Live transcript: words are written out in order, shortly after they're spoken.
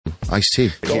I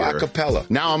see. Go a cappella.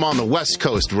 Now I'm on the West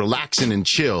Coast, relaxing and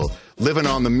chill, living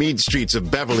on the mean streets of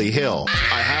Beverly Hill.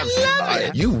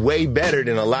 You way better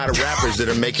than a lot of rappers that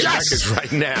are making records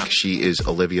right now. She is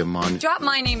Olivia Munn. Drop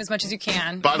my name as much as you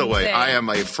can. By the way, I am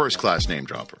a first-class name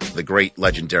dropper. The great,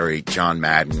 legendary John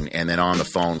Madden, and then on the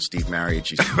phone, Steve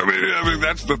Marriott. I mean,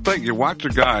 that's the thing. You watch a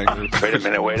guy.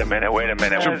 Wait a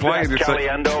minute. You're playing. It's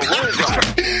Caliendo? Who is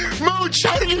that? Mooch,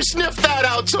 how did you sniff that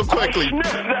out so quickly?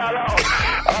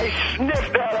 I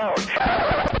sniffed that out.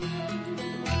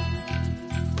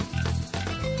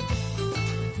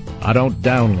 I don't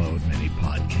download many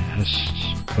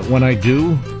podcasts, but when I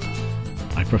do,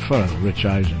 I prefer the Rich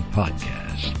Eisen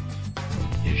podcast.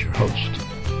 Here's your host,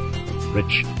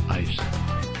 Rich Eisen.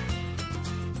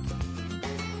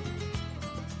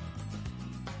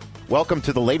 Welcome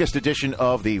to the latest edition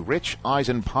of the Rich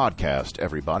Eisen podcast,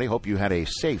 everybody. Hope you had a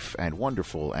safe and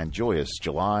wonderful and joyous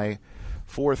July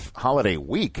 4th holiday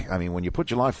week. I mean, when you put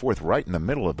July 4th right in the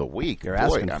middle of the week, you're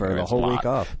asking for the whole week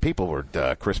off. People were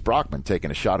Chris Brockman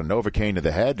taking a shot of Novocaine to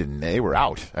the head, and they were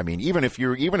out. I mean, even if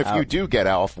you do get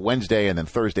off Wednesday and then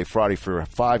Thursday, Friday for a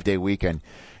 5-day weekend,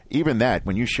 even that,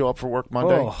 when you show up for work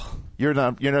Monday, you're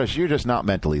just not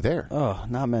mentally there. Oh,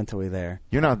 not mentally there.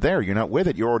 You're not there. You're not with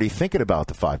it. You're already thinking about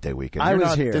the 5-day weekend. I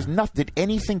was here. Did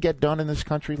anything get done in this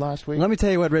country last week? Let me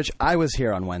tell you what, Rich. I was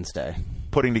here on Wednesday.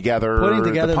 Putting together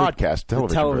the podcast, the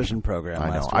television program. I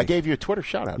know. Last week. I gave you a Twitter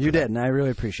shout out. You did, and I really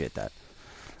appreciate that.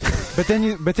 By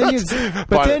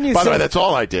the way, that's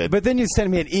all I did. But then you sent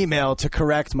me an email to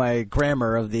correct my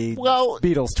grammar of the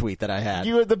Beatles tweet that I had.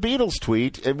 You had the Beatles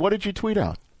tweet, and what did you tweet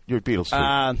out? Your Beatles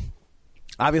tweet.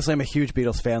 Obviously, I'm a huge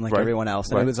Beatles fan, like everyone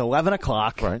else. And it was 11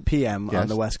 o'clock p.m. on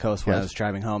the West Coast when I was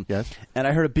driving home. Yes. And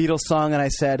I heard a Beatles song, and I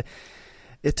said,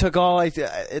 It took all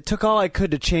I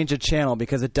could to change a channel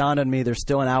because it dawned on me there's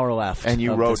still an hour left. And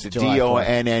you wrote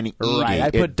D-O-N-N-E-D. Right. I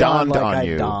put dawned like on I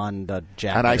you. donned a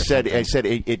jacket. And I said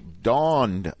it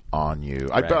dawned on you.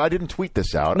 Right. I didn't tweet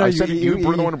this out. No, I said you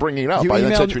were the one bringing it up. I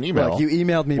then sent you an email. Look, you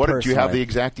emailed me personally. Do you have the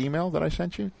exact email that I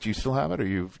sent you? Do you still have it, or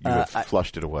you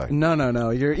flushed it away? No.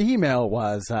 Your email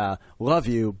was love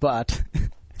you, but.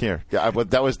 Here, that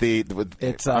was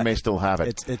I may still have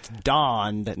it. It's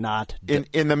dawned, not.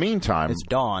 In the meantime, it's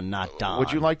dawn, not dawn.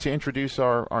 Would you like to introduce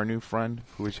our new friend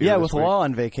who is here? Yeah, this with week? Law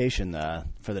on vacation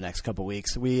for the next couple of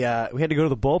weeks, we had to go to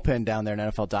the bullpen down there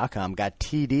at NFL.com. Got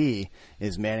TD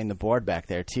is manning the board back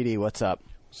there. TD, what's up?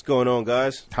 What's going on,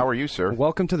 guys? How are you, sir?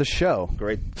 Welcome to the show.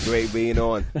 Great being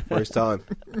on. First time.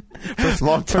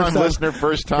 Long-time listener,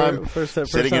 first time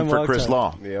sitting in for Chris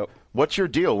Law. Yep. What's your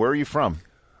deal? Where are you from?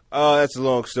 That's a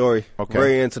long story. Okay.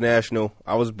 Very international.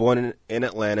 I was born in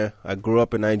Atlanta. I grew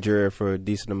up in Nigeria for a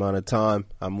decent amount of time.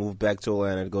 I moved back to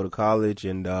Atlanta to go to college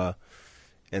and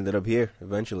ended up here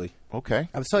eventually. Okay.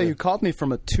 I saw you called me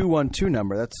from a 212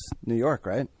 number. That's New York,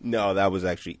 right? No, that was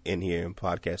actually in here in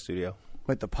podcast studio.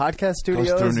 Wait, the podcast studio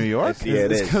goes through New York? Yeah,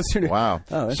 it is. Goes through Wow.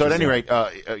 Oh, so at any rate,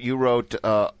 you wrote,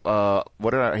 what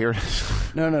did I hear?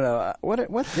 No. What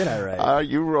did I write?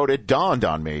 You wrote, it dawned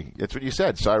on me. That's what you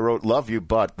said. So I wrote, love you,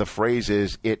 but the phrase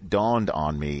is, it dawned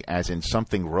on me, as in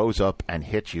something rose up and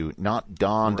hit you, not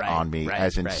dawned on me,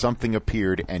 as in something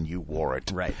appeared and you wore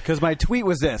it. Right. Because my tweet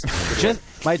was this.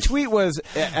 My tweet was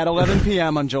at 11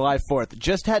 p.m. on July 4th.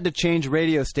 Just had to change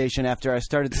radio station after I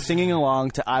started singing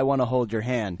along to I Want to Hold Your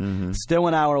Hand. Mm-hmm. Still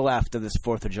an hour left of this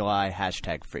 4th of July,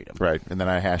 #freedom. Right. And then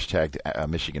I hashtagged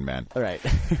Michigan Man. All right.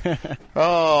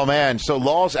 Oh, man. So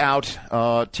Law's out.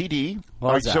 TD.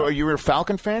 So are you a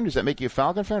Falcon fan? Does that make you a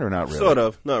Falcon fan or not really? Sort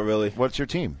of. Not really. What's your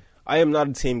team? I am not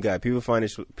a team guy. People find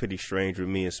it pretty strange with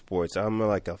me in sports. I'm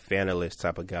like a fanalist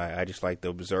type of guy. I just like to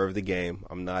observe the game.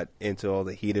 I'm not into all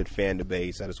the heated fan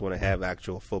debates. I just want to have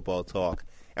actual football talk.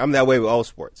 I'm that way with all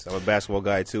sports. I'm a basketball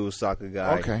guy, too, a soccer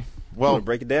guy. Okay. Well,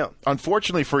 break it down.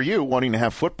 Unfortunately for you, wanting to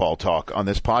have football talk on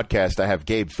this podcast, I have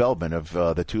Gabe Feldman of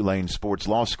the Tulane Sports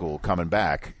Law School coming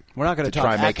back. We're not going to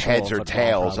try and make heads or football,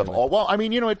 tails probably. of all. Well, I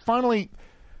mean, it finally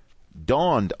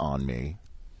dawned on me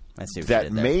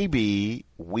that maybe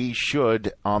we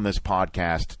should, on this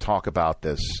podcast, talk about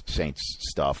this Saints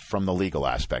stuff from the legal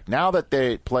aspect. Now that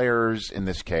the players, in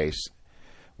this case,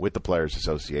 with the Players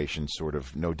Association, sort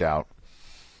of, no doubt,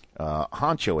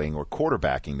 honchoing or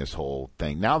quarterbacking this whole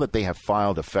thing, now that they have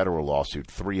filed a federal lawsuit,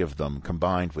 3 of them,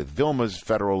 combined with Vilma's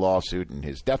federal lawsuit and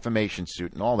his defamation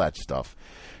suit and all that stuff,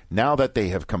 now that they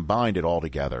have combined it all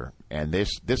together, and this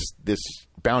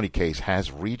bounty case has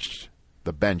reached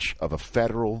the bench of a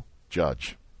federal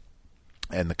judge,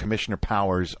 and the commissioner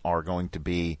powers are going to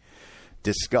be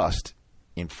discussed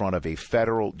in front of a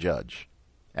federal judge,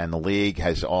 and the league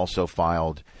has also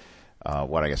filed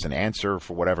an answer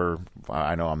for whatever.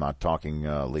 I know I'm not talking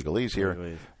legalese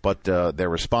here, but their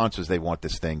response is they want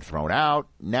this thing thrown out.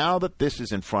 Now that this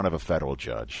is in front of a federal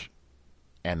judge,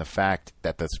 and the fact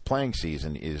that this playing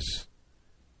season is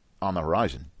on the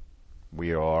horizon,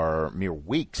 we are mere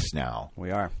weeks now.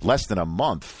 We are. Less than a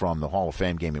month from the Hall of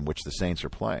Fame game in which the Saints are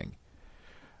playing.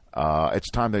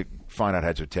 It's time to find out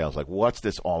heads or tails. Like, what's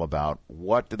this all about?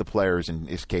 What do the players in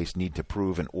this case need to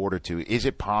prove in order to? Is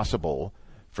it possible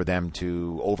for them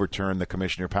to overturn the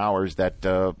commissioner powers that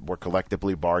were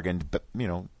collectively bargained,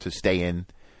 to stay in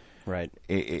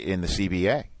the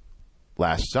CBA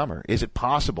last summer? Is it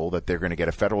possible that they're going to get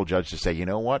a federal judge to say, you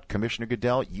know what, Commissioner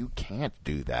Goodell, you can't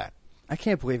do that? I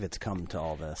can't believe it's come to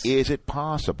all this. Is it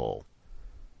possible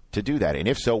to do that? And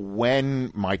if so,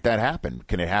 when might that happen?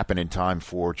 Can it happen in time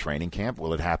for training camp?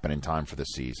 Will it happen in time for the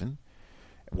season?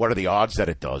 What are the odds that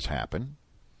it does happen?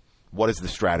 What is the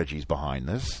strategies behind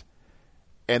this?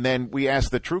 And then we ask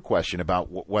the true question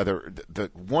about whether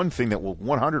the one thing that will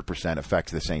 100%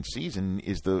 affect the Saints season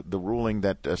is the ruling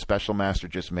that a special master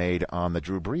just made on the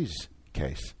Drew Brees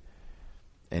case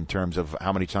in terms of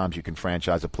how many times you can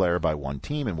franchise a player by one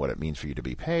team and what it means for you to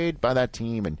be paid by that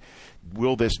team. And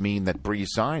will this mean that Brees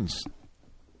signs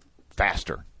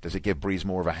faster? Does it give Brees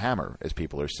more of a hammer, as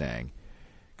people are saying?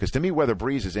 Because to me, whether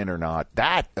Brees is in or not,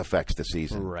 that affects the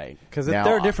season. Right. Because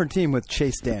they're a different team with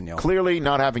Chase Daniel. Clearly,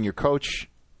 not having your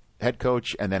head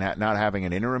coach, and then not having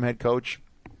an interim head coach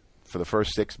for the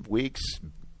first 6 weeks,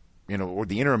 or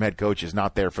the interim head coach is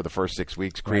not there for the first 6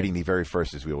 weeks, creating the very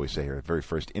first, as we always say here, the very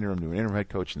first interim head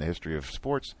coach in the history of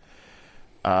sports.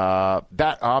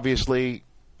 That obviously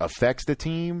affects the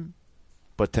team,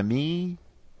 but to me,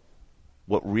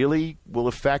 what really will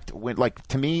affect,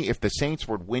 to me, if the Saints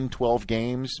would win 12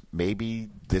 games, maybe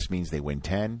this means they win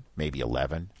 10, maybe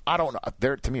 11. I don't know.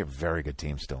 They're, to me, a very good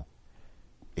team still.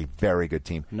 A very good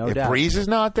team. No doubt. If Brees is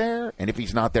not there, and if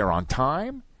he's not there on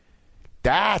time,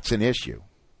 that's an issue.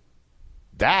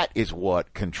 That is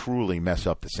what can truly mess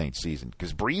up the Saints season.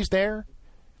 Because Brees there,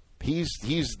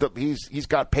 he's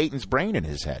got Peyton's brain in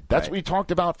his head. That's what we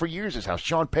talked about for years, is how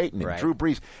Sean Payton and Drew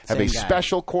Brees have a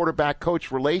special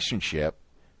quarterback-coach relationship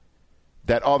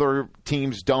that other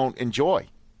teams don't enjoy.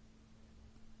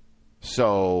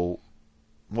 So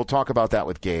we'll talk about that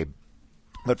with Gabe.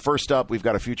 But first up, we've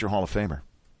got a future Hall of Famer.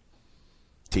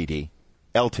 TD.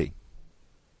 LT.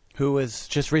 Who was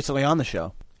just recently on the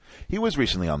show. He was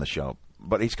recently on the show,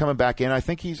 but he's coming back in. I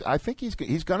think he's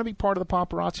going to be part of the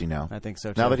paparazzi now. I think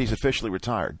so too. Now that he's officially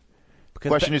retired. The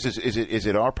question is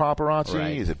it our paparazzi?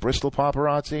 Right. Is it Bristol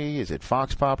paparazzi? Is it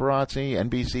Fox paparazzi?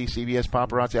 NBC, CBS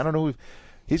paparazzi? I don't know.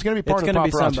 He's going to be part of the paparazzi.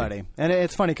 It's going to be somebody. And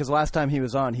it's funny because last time he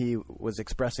was on, he was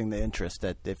expressing the interest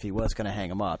that if he was going to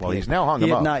hang him up. Well, he's now hung him up.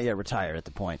 He had not yet retired at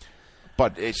the point.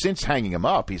 But since hanging him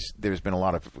up, there's been a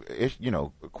lot of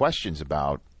questions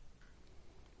about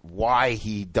why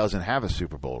he doesn't have a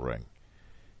Super Bowl ring,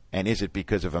 and is it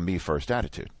because of a me-first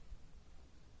attitude?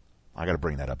 I got to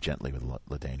bring that up gently with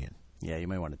LaDainian. Yeah, you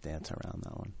may want to dance around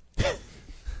that one.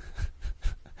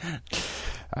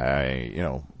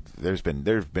 There's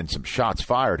been some shots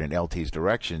fired in LT's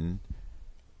direction,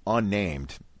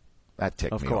 unnamed. That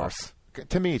ticked me off.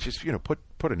 To me, it's just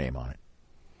put a name on it.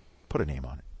 Put a name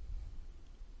on it.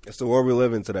 It's the world we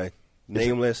live in today.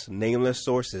 Nameless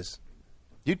sources.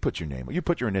 You'd put your name. You'd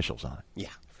put your initials on it. Yeah,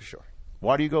 for sure.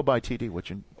 Why do you go by TD?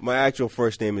 My actual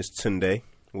first name is Tunde,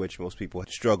 which most people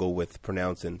struggle with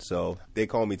pronouncing. So they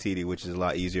call me TD, which is a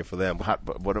lot easier for them.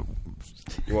 What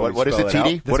is it,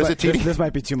 TD? What is it, TD? This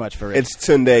might be too much for Rich. It's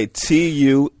Tunde,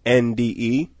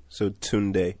 Tunde. So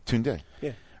Tunde. Tunde.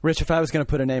 Yeah. Rich, if I was going to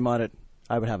put a name on it,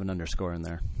 I would have an underscore in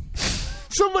there.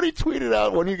 Somebody tweeted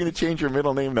out, when are you going to change your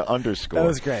middle name to underscore? That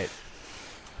was great.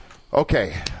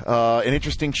 Okay, an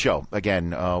interesting show.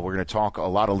 Again, we're going to talk a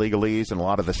lot of legalese and a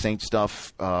lot of the Saints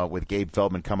stuff with Gabe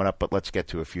Feldman coming up, but let's get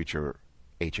to a future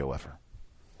HOFer.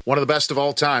 One of the best of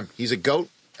all time. He's a GOAT,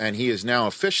 and he is now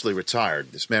officially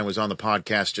retired. This man was on the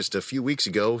podcast just a few weeks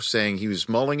ago saying he was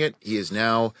mulling it. He is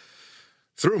now,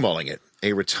 through mulling it,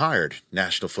 a retired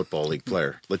National Football League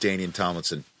player, LaDainian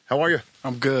Tomlinson. How are you?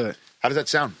 I'm good. How does that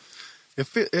sound?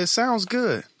 It sounds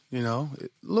good. A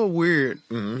little weird,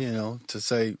 to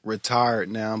say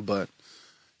retired now, but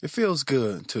it feels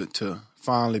good to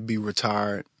finally be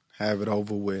retired, have it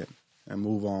over with, and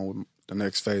move on with the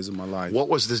next phase of my life. What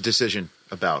was this decision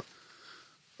about?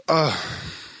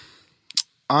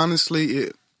 Honestly,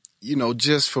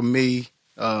 just for me,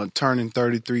 turning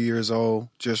 33 years old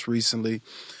just recently,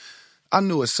 I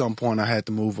knew at some point I had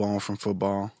to move on from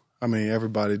football. I mean,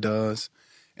 everybody does.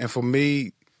 And for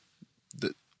me,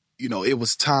 it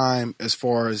was time as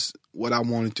far as what I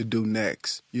wanted to do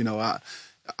next. I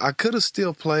I could have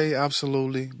still played,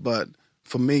 absolutely, but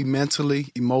for me, mentally,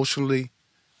 emotionally,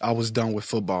 I was done with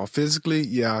football. Physically,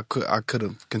 yeah, I could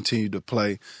have continued to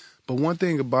play. But one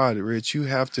thing about it, Rich, you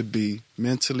have to be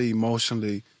mentally,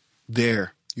 emotionally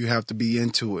there. You have to be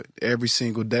into it every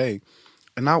single day.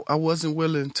 And I wasn't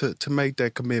willing to make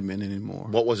that commitment anymore.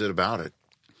 What was it about it?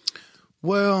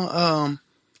 Well,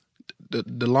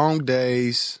 the long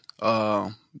days,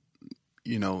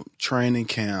 training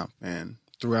camp, and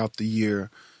throughout the year,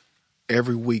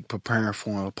 every week preparing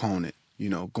for an opponent,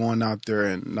 going out there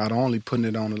and not only putting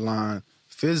it on the line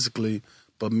physically,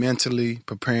 but mentally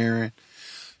preparing.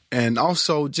 And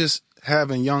also just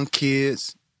having young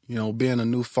kids, being a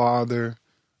new father,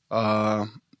 that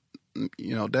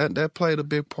played a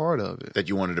big part of it. That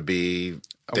you wanted to be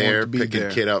there, picking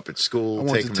kid up at school, I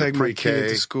wanted to take my kid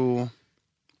to school,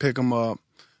 pick them up,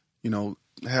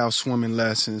 have swimming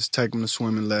lessons, take them to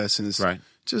swimming lessons. Right.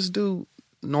 Just do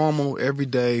normal,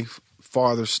 everyday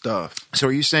father stuff. So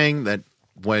are you saying that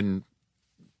when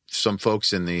some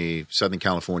folks in the Southern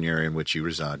California area in which you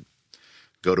reside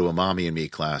go to a mommy and me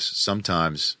class,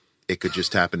 sometimes it could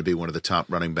just happen to be one of the top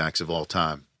running backs of all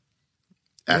time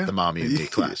at the mommy and me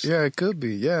class? Yeah, it could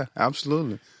be. Yeah,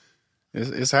 absolutely.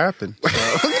 It's happened.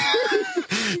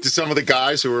 Do some of the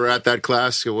guys who were at that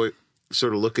class sort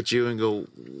of look at you and go,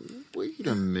 wait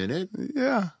a minute.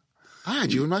 Yeah. I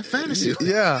had you in my fantasy.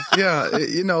 Yeah.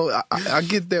 I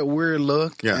get that weird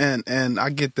look, yeah. and I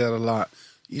get that a lot.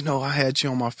 I had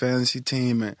you on my fantasy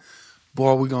team, and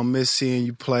boy, we're going to miss seeing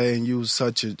you play, and you was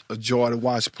such a joy to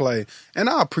watch play. And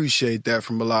I appreciate that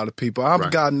from a lot of people.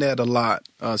 I've gotten that a lot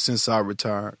since I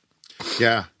retired.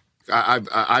 Yeah.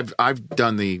 I've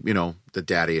done the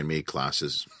daddy and me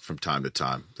classes from time to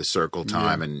time, the circle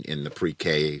time and in the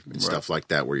pre-K and stuff like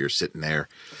that, where you're sitting there.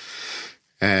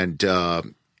 And I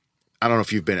don't know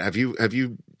if you've been, I don't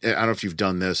know if you've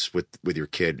done this with your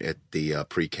kid at the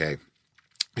pre-K.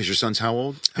 Is your son's how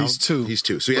old? He's 2. He's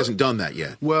 2. So he hasn't done that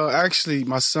yet. Well, actually,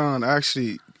 my son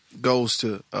goes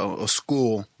to a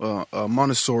school, a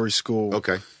Montessori school.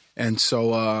 Okay. And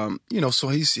so, so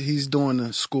he's doing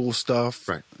the school stuff,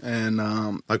 right? And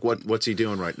like what's he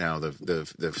doing right now?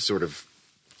 The sort of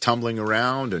tumbling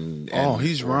around and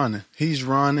he's running. He's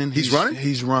running. He's running.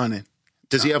 He's running.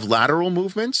 Does he have lateral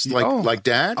movements like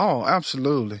Dad? Oh,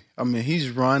 absolutely. I mean, he's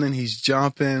running. He's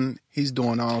jumping. He's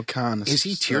doing all kinds of stuff. Is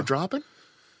he teardropping?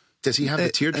 Does he have the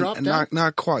teardrop?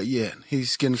 Not quite yet.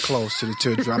 He's getting close to the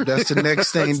teardrop. That's the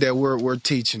next thing that we're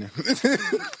teaching him.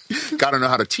 Got to know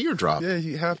how to teardrop. Yeah,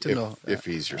 you have to know if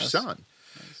he's your son.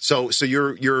 So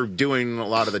you're doing a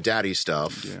lot of the daddy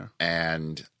stuff,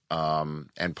 and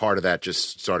part of that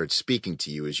just started speaking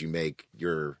to you as you make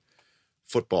your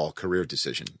football career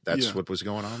decision. That's what was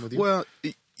going on with you. Well,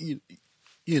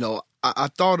 I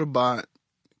thought about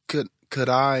could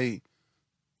I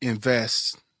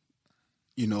invest,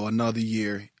 another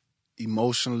year,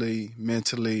 emotionally,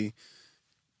 mentally,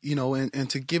 and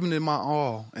to giving it my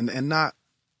all, and not,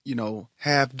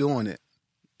 half doing it.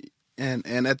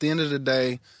 And at the end of the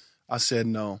day, I said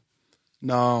no,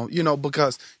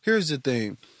 because here's the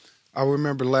thing. I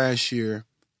remember last year,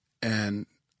 and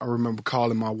I remember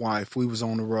calling my wife. We was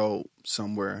on the road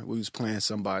somewhere. We was playing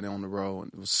somebody on the road.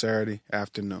 It was Saturday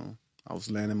afternoon. I was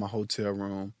laying in my hotel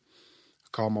room. I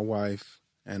called my wife,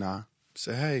 and I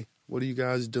said, hey, what are you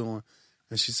guys doing?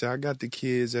 And she said, I got the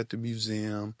kids at the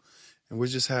museum, and we're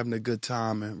just having a good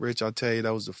time. And, Rich, I'll tell you,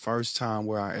 that was the first time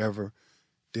where I ever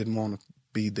didn't want to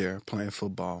be there playing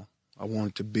football. I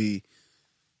wanted to be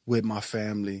with my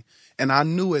family. And I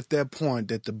knew at that point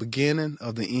that the beginning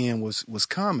of the end was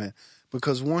coming,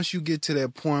 because once you get to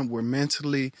that point where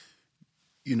mentally,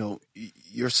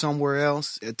 you're somewhere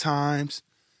else at times,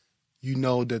 you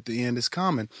know that the end is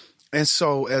coming. And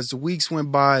so as the weeks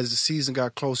went by, as the season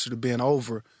got closer to being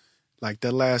over, like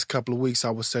that last couple of weeks,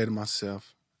 I would say to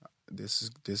myself, this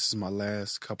is my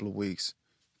last couple of weeks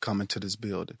coming to this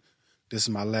building. This is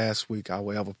my last week I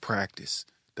will ever practice.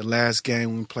 The last game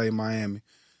when we played Miami,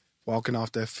 walking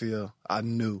off that field, I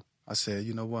said,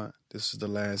 you know what? This is the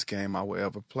last game I will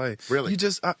ever play. Really?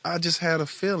 I just had a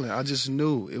feeling. I just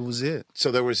knew it was it.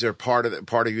 So there was part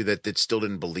of you that still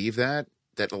didn't believe that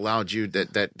allowed you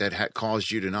that had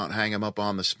caused you to not hang him up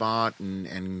on the spot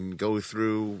and go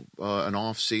through an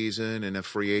off season and a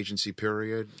free agency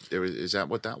period. Is that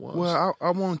what that was? Well,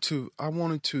 I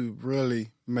wanted to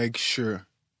really make sure.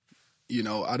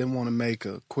 I didn't want to make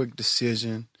a quick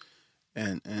decision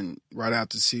and right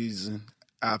after the season,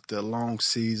 after a long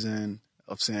season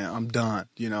of saying I'm done.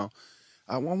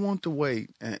 I want to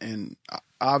wait, and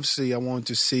obviously I wanted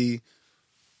to see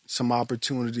some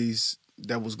opportunities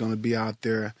that was going to be out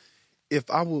there. If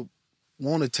I would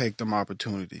want to take them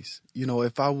opportunities.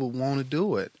 If I would want to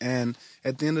do it. And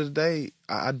at the end of the day,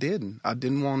 I didn't. I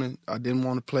didn't want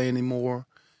to play anymore,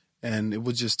 and it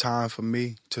was just time for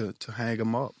me to hang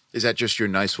them up. Is that just your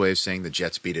nice way of saying the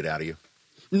Jets beat it out of you?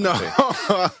 No.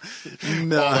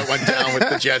 No. All that went down with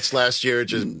the Jets last year,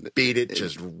 just beat it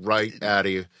just right out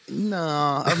of you. No,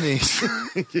 I mean,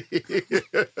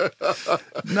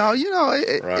 no,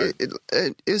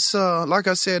 it's like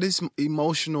I said, it's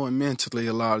emotional and mentally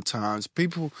a lot of times.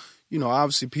 People,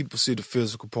 obviously people see the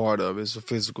physical part of it. It's a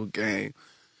physical game.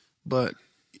 But,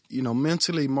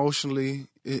 mentally, emotionally,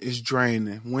 it's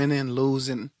draining. Winning,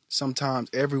 losing, sometimes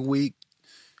every week,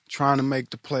 trying to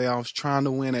make the playoffs, trying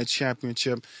to win that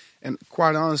championship. And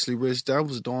quite honestly, Rich, that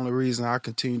was the only reason I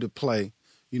continued to play.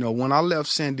 When I left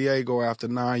San Diego after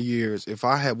 9 years, if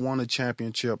I had won a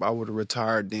championship, I would have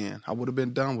retired then. I would have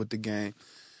been done with the game.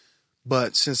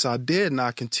 But since I didn't,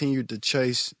 I continued to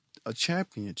chase a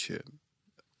championship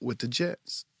with the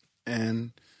Jets.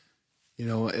 And,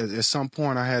 at some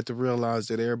point I had to realize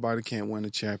that everybody can't win a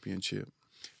championship.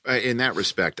 In that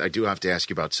respect, I do have to ask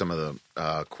you about some of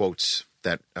the quotes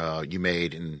that you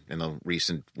made in the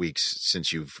recent weeks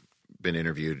since you've been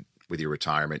interviewed with your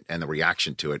retirement and the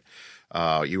reaction to it.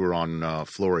 You were on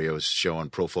Florio's show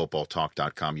on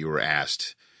ProFootballTalk.com. You were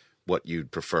asked what you'd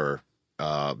prefer,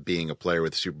 being a player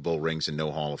with Super Bowl rings and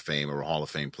no Hall of Fame, or a Hall of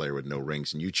Fame player with no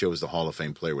rings. And you chose the Hall of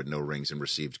Fame player with no rings and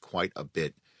received quite a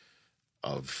bit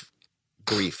of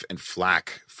grief and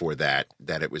flack for that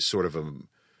it was sort of an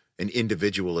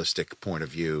individualistic point of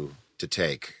view to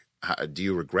take. Do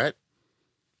you regret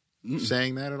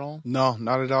saying that at all? No,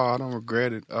 not at all. I don't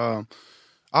regret it. I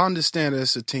understand that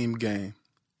it's a team game,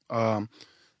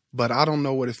 but I don't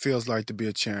know what it feels like to be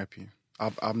a champion.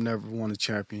 I've never won a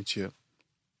championship,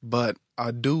 but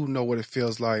I do know what it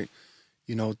feels like,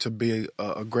 to be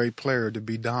a great player, to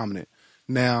be dominant.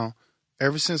 Now,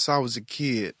 ever since I was a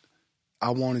kid,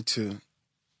 I wanted to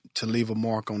leave a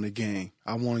mark on the game.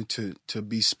 I wanted to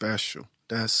be special.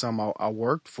 That's something I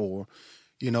worked for.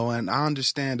 And I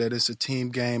understand that it's a team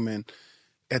game, and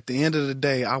at the end of the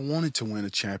day, I wanted to win a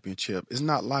championship. It's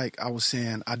not like I was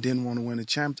saying I didn't want to win a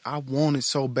championship. I wanted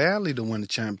so badly to win a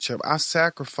championship. I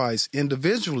sacrificed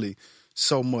individually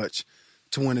so much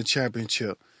to win a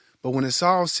championship. But when it's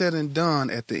all said and done,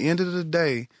 at the end of the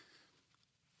day,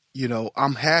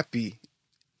 I'm happy,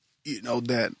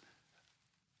 that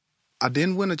I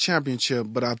didn't win a championship,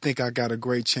 but I think I got a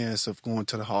great chance of going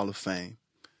to the Hall of Fame.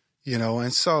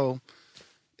 And so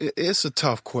it's a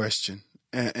tough question.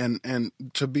 And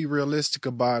to be realistic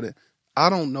about it, I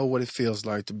don't know what it feels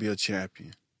like to be a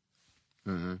champion.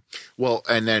 Mm-hmm. Well,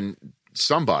 and then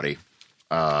somebody,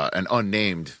 an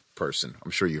unnamed person,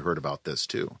 I'm sure you heard about this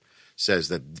too, says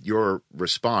that your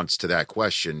response to that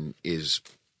question is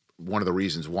one of the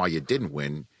reasons why you didn't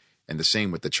win, and the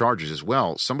same with the Chargers as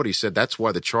well. Somebody said that's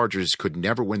why the Chargers could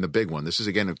never win the big one. This is,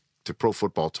 again, to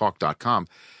ProFootballTalk.com,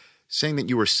 saying that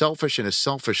you were selfish and a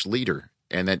selfish leader,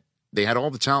 and that they had all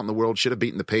the talent in the world, should have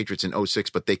beaten the Patriots in 2006,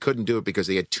 but they couldn't do it because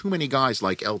they had too many guys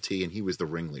like LT, and he was the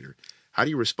ringleader. How do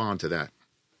you respond to that,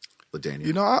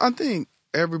 LaDainian? I think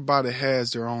everybody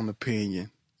has their own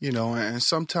opinion, and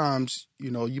sometimes,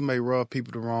 you may rub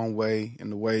people the wrong way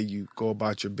in the way you go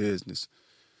about your business.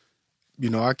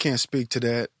 I can't speak to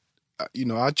that.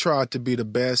 I tried to be the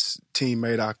best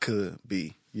teammate I could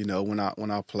be, when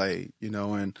I played,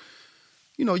 and,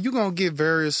 you're going to get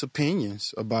various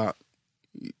opinions about,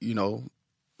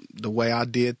 the way I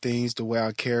did things, the way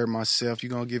I carried myself. You're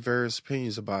going to get various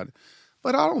opinions about it.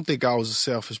 But I don't think I was a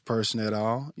selfish person at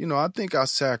all. I think I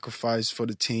sacrificed for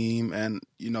the team. And,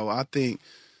 I think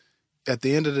at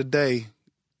the end of the day,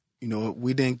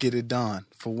 we didn't get it done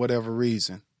for whatever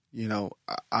reason.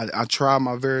 I tried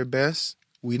my very best.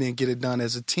 We didn't get it done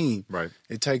as a team. Right.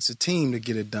 It takes a team to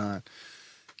get it done,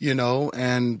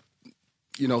 and,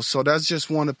 so that's just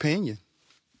one opinion.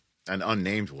 An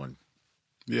unnamed one.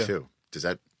 Yeah. Too. Does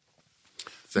that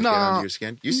get under your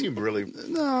skin? You seem really...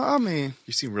 No, I mean...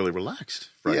 You seem really relaxed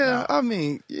right now. Yeah, I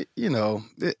mean, it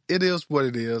is what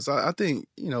it is. I think,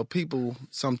 people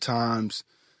sometimes,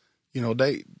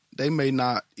 they may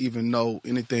not even know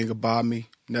anything about me,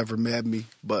 never met me,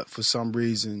 but for some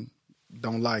reason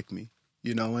don't like me,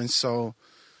 and so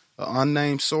an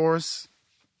unnamed source,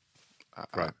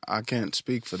 right. I can't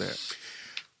speak for that.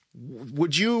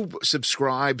 Would you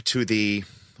subscribe to the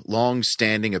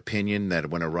long-standing opinion that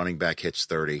when a running back hits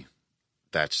 30,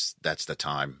 that's the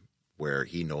time where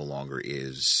he no longer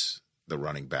is the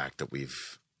running back that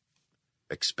we've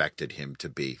expected him to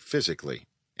be physically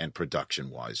and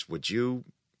production-wise? Would you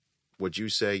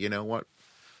say, you know what,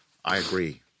 I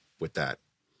agree with that?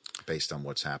 based on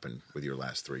what's happened with your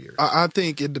last 3 years? I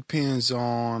think it depends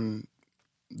on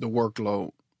the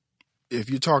workload. If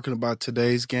you're talking about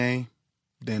today's game,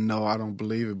 then no, I don't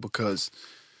believe it, because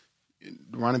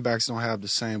running backs don't have the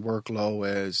same workload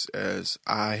as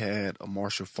I had, or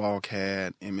Marshall Faulk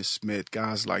had, Emmitt Smith,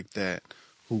 guys like that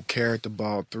who carried the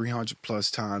ball 300-plus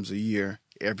times a year,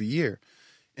 every year.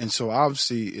 And so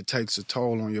obviously it takes a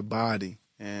toll on your body,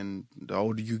 and the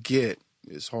older you get,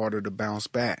 it's harder to bounce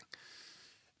back.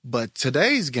 But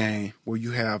today's game, where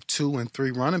you have 2 and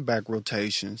 3 running back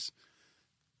rotations,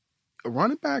 a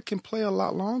running back can play a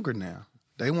lot longer now.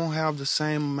 They won't have the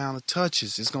same amount of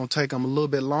touches. It's going to take them a little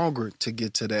bit longer to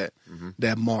get to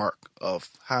that mark of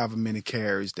however many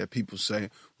carries that people say.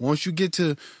 Once you get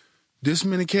to this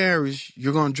many carries,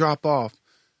 you're going to drop off.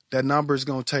 That number is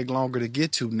going to take longer to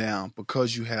get to now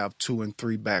because you have 2 and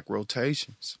 3 back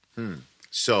rotations.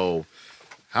 So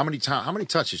how many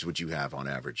touches would you have on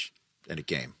average in a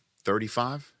game?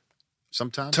 35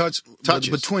 sometimes? Touches.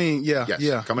 Between,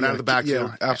 yeah. Coming out of the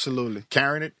backfield. Yeah, absolutely.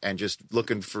 Carrying it and just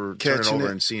looking for Catching turning over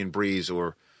it. and seeing Breeze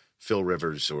or Phil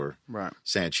Rivers or Right.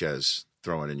 Sanchez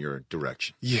throwing in your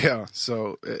direction. Yeah,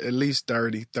 so at least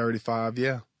 30, 35,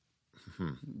 yeah.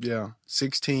 Yeah,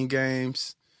 16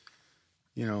 games,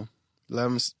 9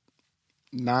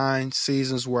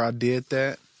 seasons where I did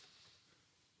that.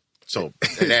 So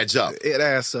it adds up. It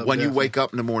adds up. When you definitely. wake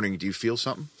up in the morning, do you feel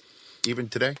something? Even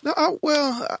today? No,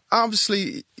 well,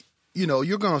 obviously,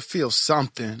 you're going to feel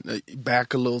something.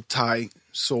 Back a little tight,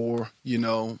 sore,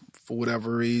 for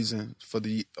whatever reason,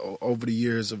 over the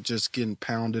years of just getting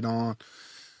pounded on.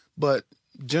 But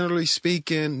generally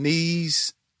speaking,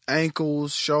 knees,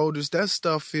 ankles, shoulders, that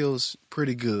stuff feels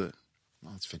pretty good.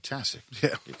 Well, it's fantastic.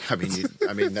 Yeah.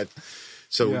 that.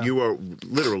 So Yeah. you are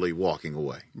literally walking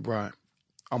away. Right.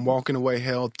 I'm walking away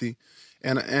healthy.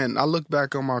 And I look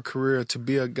back on my career to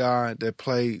be a guy that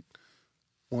played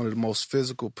one of the most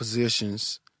physical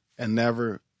positions and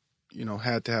never,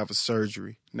 had to have a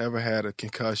surgery, never had a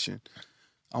concussion.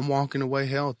 I'm walking away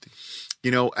healthy.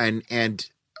 And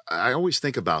I always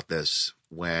think about this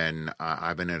when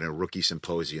I've been at a rookie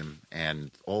symposium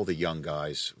and all the young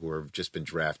guys who have just been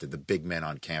drafted, the big men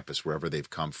on campus, wherever they've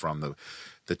come from,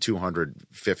 the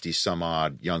 250 some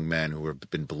odd young men who have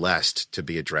been blessed to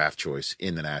be a draft choice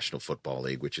in the National Football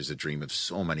League, which is a dream of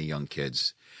so many young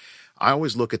kids. I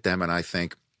always look at them and I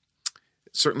think,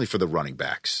 certainly for the running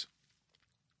backs,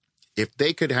 if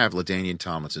they could have LaDainian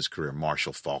Tomlinson's career,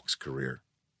 Marshall Faulk's career,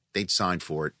 they'd sign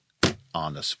for it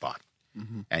on the spot.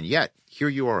 Mm-hmm. And yet, here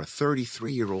you are, a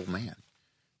 33-year-old man,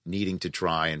 needing to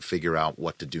try and figure out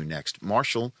what to do next.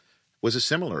 Marshall was a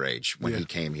similar age when he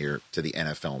came here to the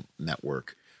NFL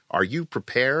Network. Are you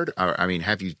prepared?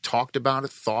 Have you talked about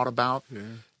it, thought about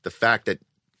the fact that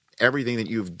everything that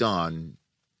you've done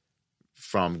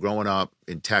from growing up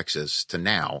in Texas to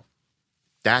now,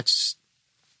 that's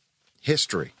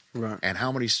history. Right. And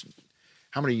how many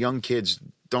young kids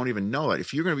don't even know it?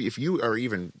 If you are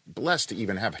even blessed to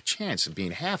even have a chance of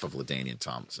being half of LaDainian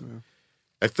Tomlinson,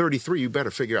 at 33, you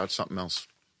better figure out something else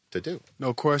to do.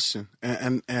 No question.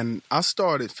 And I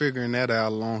started figuring that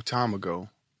out a long time ago.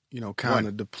 Kind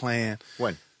of the plan.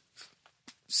 When?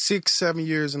 6-7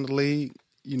 years in the league,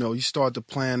 you start to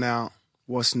plan out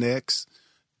what's next,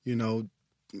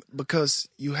 because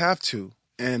you have to.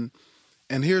 And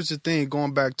here's the thing,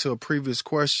 going back to a previous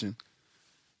question,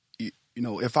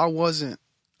 if I wasn't,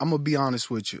 I'm going to be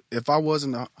honest with you, if I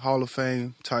wasn't a Hall of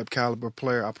Fame type caliber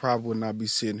player, I probably would not be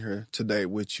sitting here today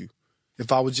with you.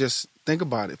 If I was just, think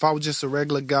about it, if I was just a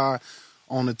regular guy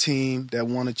on a team that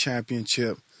won a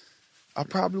championship, I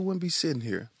probably wouldn't be sitting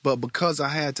here. But because I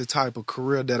had the type of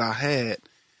career that I had,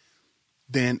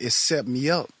 then it set me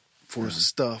up for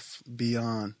stuff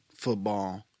beyond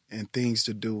football and things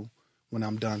to do when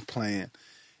I'm done playing.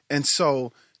 And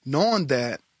so knowing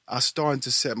that, I started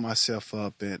to set myself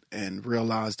up and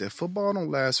realize that football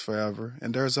don't last forever,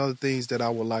 and there's other things that I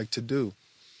would like to do.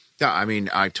 Yeah,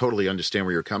 I totally understand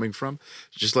where you're coming from.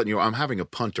 Just letting you know, I'm having a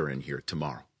punter in here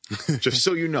tomorrow. Just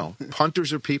so you know,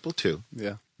 punters are people too.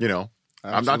 Yeah.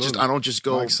 Absolutely. I don't just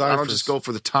go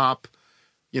for the top,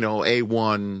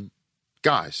 A1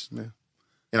 guys.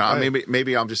 Yeah.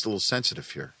 Maybe I'm just a little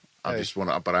sensitive here.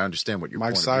 But I understand what you're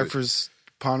Mike Cypher's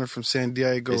punter from San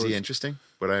Diego. Is he interesting?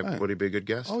 Would he be a good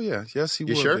guest? Oh yeah, yes he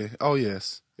would sure? be. Oh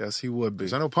yes, he would be.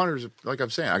 Because I know punters, like I'm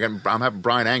saying, I'm having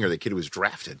Brian Anger, the kid who was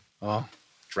drafted. Oh,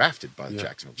 drafted by the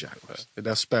Jacksonville Jaguars.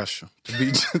 That's special to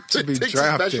be drafted.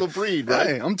 A special breed, right?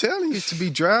 Hey, I'm telling you, to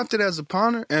be drafted as a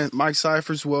punter, and Mike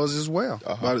Cyphers was as well.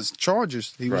 By the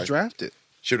Chargers, he was drafted.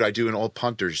 Should I do an all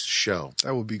punters show?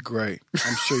 That would be great.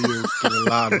 I'm sure you'll get a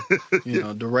lot of,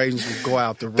 the ratings will go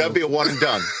out the roof. That'd be a one and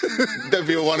done. That'd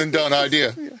be a one and done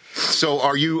idea. So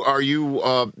are you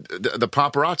the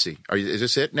paparazzi? Is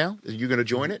this it now? Are you going to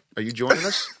join it? Are you joining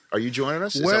us?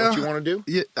 Is that what you want to do?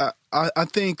 Yeah, I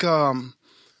think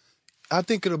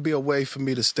it'll be a way for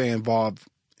me to stay involved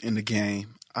in the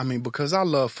game. I mean, because I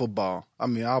love football. I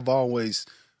mean, I've always,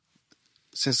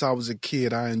 since I was a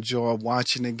kid, I enjoyed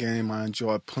watching the game. I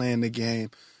enjoyed playing the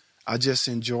game. I just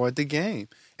enjoyed the game.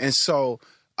 And so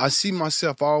I see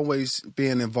myself always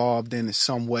being involved in it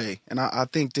some way. And I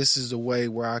think this is a way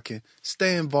where I can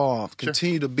stay involved,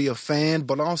 continue to be a fan,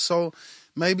 but also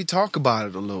maybe talk about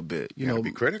it a little bit. You know,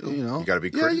 be critical. You got to be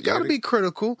critical. Yeah, you got to be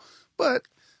critical. But,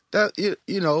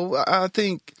 I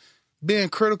think being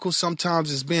critical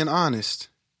sometimes is being honest.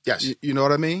 Yes. You know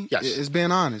what I mean? Yes. It's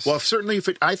being honest. Well, certainly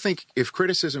I think if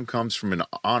criticism comes from an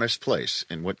honest place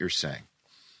in what you're saying,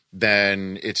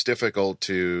 then it's difficult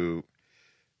to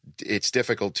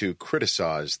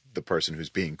criticize the person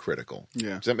who's being critical.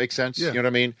 Yeah. Does that make sense? Yeah. You know what I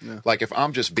mean? Yeah. Like if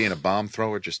I'm just being a bomb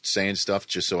thrower, just saying stuff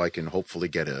just so I can hopefully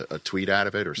get a tweet out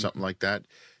of it or something like that,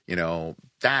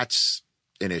 that's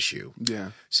an issue. Yeah.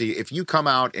 See, if you come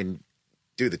out and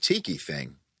do the tiki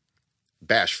thing,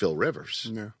 bash Phil Rivers.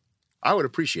 Yeah. I would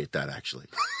appreciate that, actually.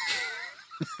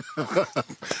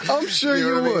 I'm sure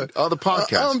you would. Oh, the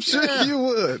podcast. I'm sure you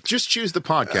would. Just choose the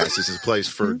podcast as a place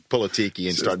for Pulatiki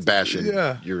and start bashing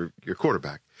your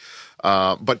quarterback.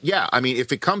 But yeah, I mean,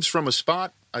 if it comes from a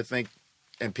spot, I think,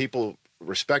 and people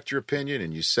respect your opinion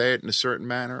and you say it in a certain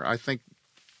manner, I think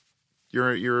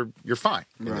you're fine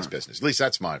in this business. At least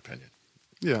that's my opinion.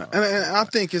 Yeah, and I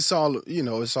think it's all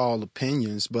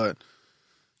opinions, but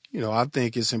I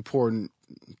think it's important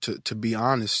to be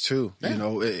honest too.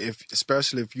 Yeah.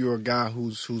 Especially if you're a guy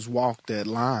who's walked that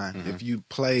line, if you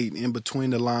played in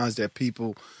between the lines that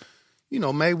people,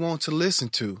 may want to listen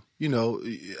to.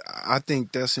 I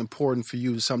think that's important for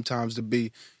you sometimes to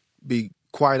be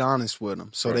quite honest with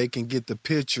them, so they can get the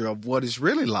picture of what it's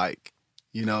really like.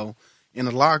 In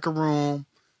the locker room,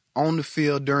 on the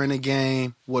field during the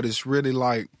game, what it's really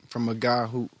like from a guy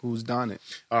who's done it.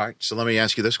 All right, so let me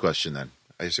ask you this question then.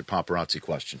 It's a paparazzi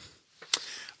question.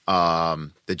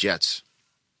 The Jets,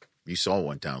 you saw what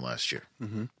went down last year.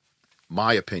 Mm-hmm.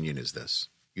 My opinion is this.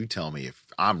 You tell me if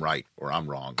I'm right or I'm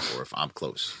wrong or if I'm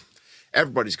close.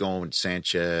 Everybody's going with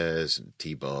Sanchez and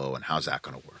Tebow, and how's that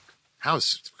going to work?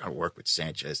 How's it going to work with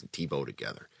Sanchez and Tebow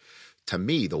together? To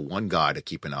me, the one guy to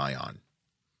keep an eye on,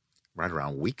 right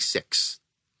around week 6,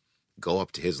 go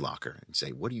up to his locker and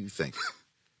say, what do you think?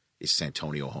 Is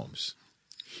Santonio Holmes.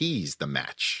 He's the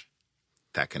match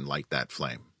that can light that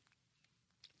flame.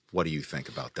 What do you think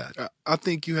about that? I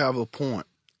think you have a point,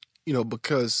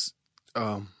 because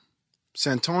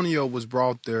Santonio was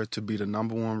brought there to be the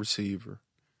number one receiver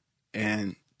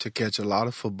and to catch a lot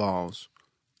of footballs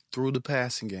through the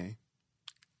passing game.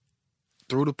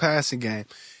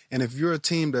 And if you're a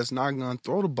team that's not going to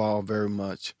throw the ball very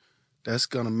much, that's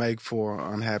going to make for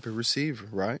an unhappy receiver,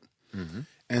 right? Mm-hmm.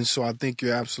 And so I think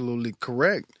you're absolutely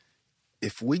correct.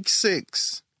 If week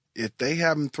 6, if they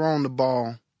haven't thrown the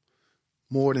ball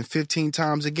more than 15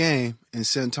 times a game and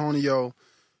Santonio,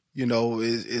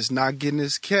 is not getting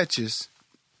his catches,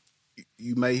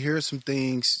 you may hear some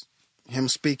things, him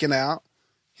speaking out,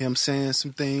 him saying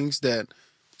some things that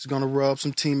is going to rub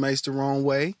some teammates the wrong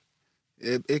way.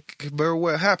 It could very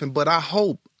well happen, but I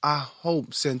hope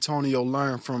Santonio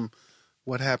learned from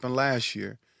what happened last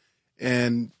year.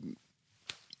 And,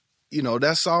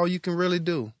 that's all you can really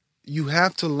do. You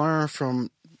have to learn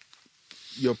from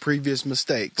your previous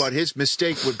mistakes. But his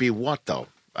mistake would be what, though?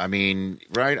 I mean,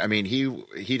 right? I mean,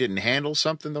 he didn't handle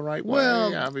something the right way,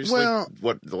 obviously.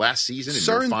 What, the last season in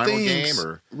your final game?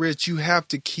 Or Rich, you have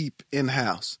to keep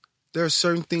in-house. There are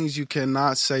certain things you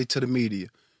cannot say to the media.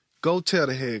 Go tell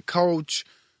the head coach.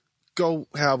 Go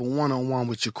have a one-on-one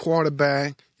with your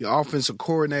quarterback, your offensive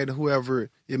coordinator, whoever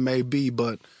it may be.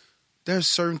 But there's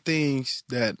certain things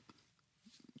that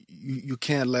you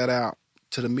can't let out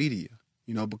to the media,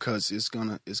 because it's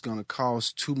gonna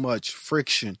cause too much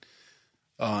friction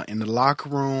in the locker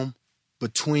room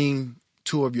between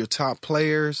two of your top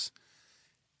players,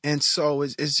 and so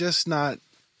it's just not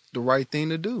the right thing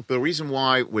to do. The reason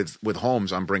why with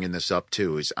Holmes I'm bringing this up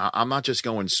too is I'm not just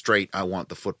going straight. I want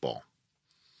the football.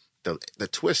 The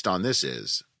twist on this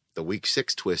is the week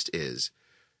 6 twist is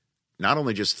not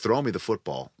only just throw me the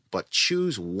football, but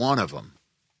choose one of them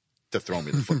to throw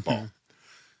me the football.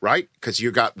 Right? Because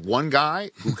you got one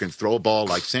guy who can throw a ball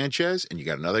like Sanchez, and you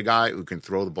got another guy who can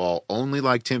throw the ball only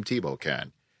like Tim Tebow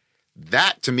can.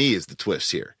 That, to me, is the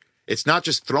twist here. It's not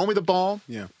just throw me the ball,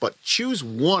 but choose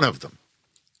one of them.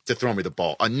 to throw me the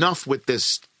ball. Enough with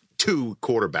this 2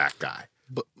 quarterback guy.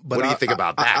 But what do you think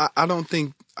about that? I don't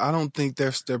think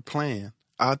that's their plan.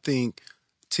 I think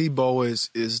Tebow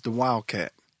is the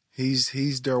Wildcat.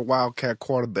 He's their Wildcat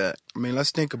quarterback. I mean,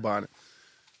 let's think about it.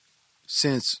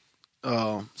 Since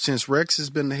Rex has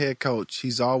been the head coach,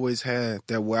 he's always had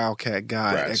that Wildcat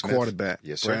guy at quarterback,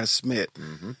 yes, sir. Brad Smith.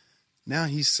 Mm-hmm. Now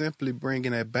he's simply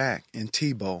bringing it back in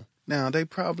Tebow. Now, they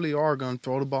probably are going to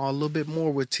throw the ball a little bit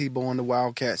more with Tebow in the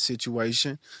Wildcat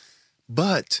situation,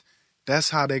 but that's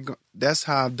how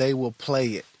they will play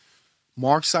it.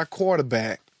 Mark's our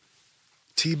quarterback.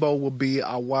 Tebow will be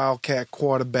our Wildcat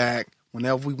quarterback.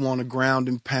 Whenever we want to ground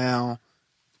and pound,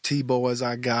 Tebow is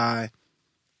our guy.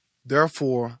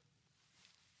 Therefore,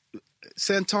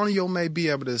 Santonio may be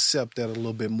able to accept that a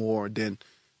little bit more than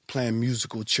playing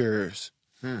musical chairs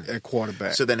at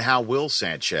quarterback. So then how will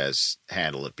Sanchez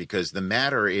handle it? Because the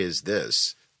matter is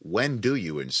this. When do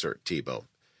you insert Tebow?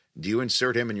 Do you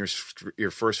insert him in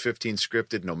your first 15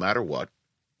 scripted no matter what,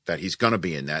 that he's going to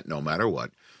be in that no matter what?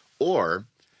 Or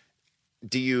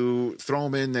do you throw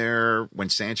him in there when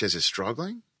Sanchez is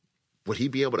struggling? Would he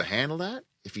be able to handle that?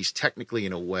 If he's technically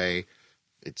in a way,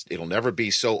 it'll never be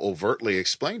so overtly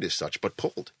explained as such, but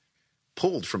pulled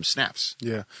from snaps.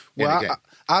 Yeah. Well,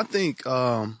 I think,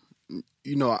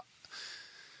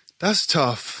 that's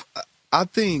tough. I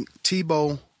think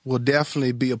Tebow will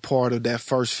definitely be a part of that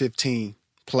first 15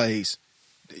 plays,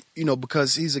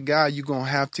 because he's a guy you're going to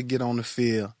have to get on the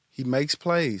field. He makes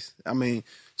plays. I mean,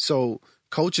 so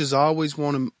coaches always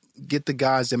want to get the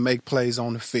guys that make plays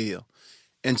on the field.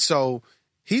 And so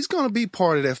he's going to be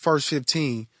part of that first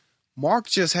 15. Mark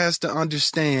just has to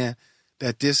understand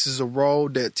that this is a role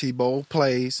that Tebow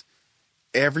plays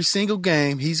every single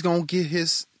game. He's going to get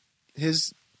his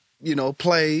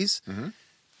plays. Mm-hmm.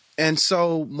 And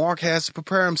so Mark has to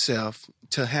prepare himself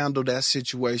to handle that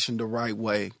situation the right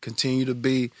way, continue to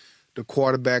be the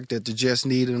quarterback that the Jets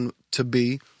need him to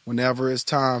be. Whenever it's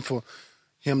time for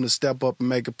him to step up and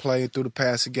make a play through the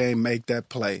passing game, make that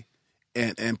play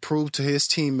and prove to his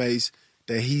teammates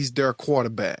that he's their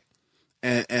quarterback.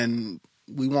 And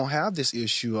we won't have this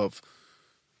issue of,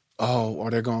 are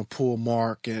they going to pull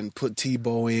Mark and put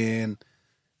Tebow in?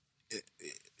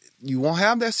 You won't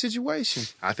have that situation.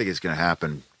 I think it's going to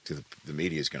happen. The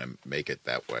media is going to make it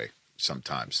that way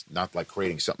sometimes. Not like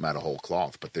creating something out of whole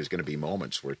cloth, but there's going to be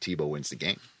moments where Tebow wins the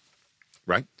game,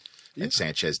 right? Yeah. And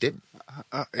Sanchez didn't.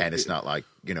 And it's not like,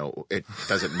 it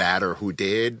doesn't matter who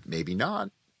did. Maybe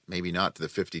not to the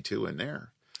 52 in there.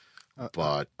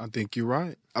 But I think you're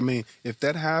right. I mean, if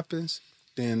that happens,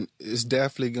 then it's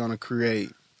definitely going to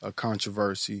create a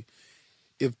controversy.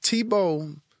 If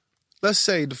Tebow, let's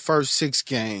say the first 6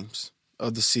 games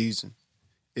of the season,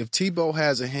 if Tebow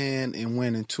has a hand in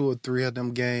winning 2 or 3 of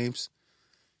them games,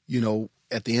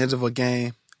 at the end of a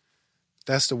game,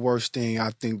 that's the worst thing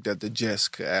I think that the Jets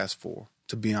could ask for,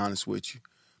 to be honest with you.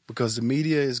 Because the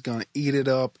media is going to eat it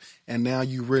up, and now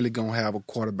you really going to have a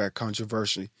quarterback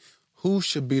controversy. Who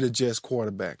should be the Jets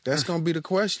quarterback? That's going to be the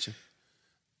question.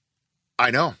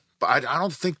 I know, but I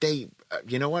don't think they.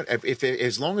 You know what? If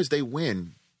as long as they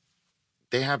win,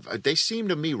 they seem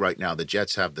to me right now the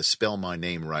Jets have the spell my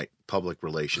name right public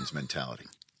relations mentality.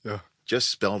 Yeah, just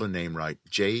spell the name right,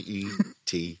 Jets.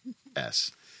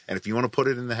 And if you want to put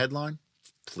it in the headline,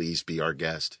 please be our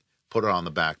guest. Put it on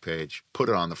the back page. Put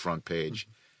it on the front page.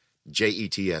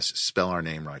 Jets. Spell our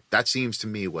name right. That seems to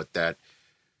me what that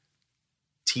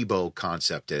Tebow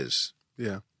concept is.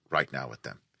 Yeah. Right now with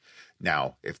them.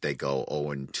 Now, if they go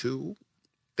 0-2,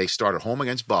 they start at home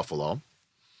against Buffalo,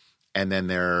 and then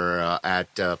they're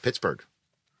at Pittsburgh.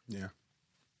 Yeah.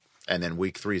 And then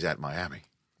week 3 is at Miami.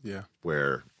 Yeah.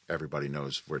 Where everybody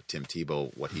knows where Tim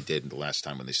Tebow, what he did the last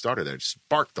time when they started there,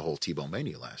 sparked the whole Tebow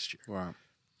mania last year. Wow.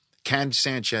 Can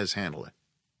Sanchez handle it?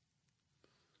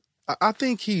 I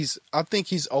think he's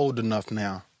old enough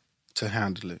now to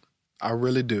handle it. I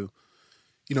really do.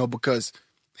 Because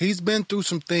he's been through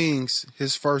some things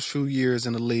his first few years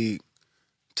in the league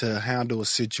to handle a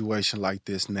situation like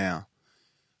this now.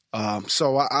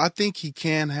 So I think he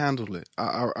can handle it.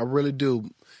 I really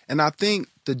do. And I think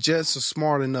the Jets are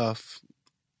smart enough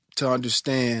to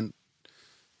understand,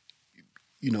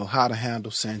 how to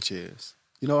handle Sanchez.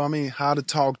 How to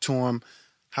talk to him,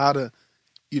 how to,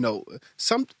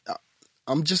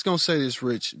 I'm just going to say this,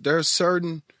 Rich. There are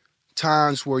certain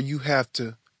times where you have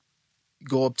to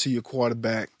go up to your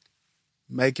quarterback,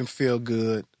 make him feel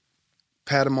good,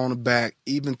 pat him on the back,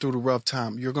 even through the rough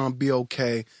time. You're going to be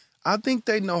okay. I think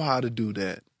they know how to do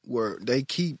that, where they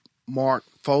keep Mark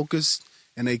focused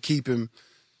and they keep him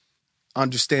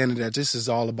understanding that this is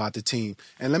all about the team.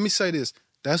 And let me say this.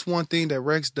 that's one thing that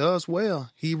Rex does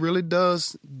well. He really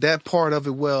does that part of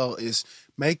it well, is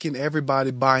making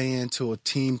everybody buy into a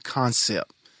team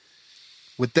concept.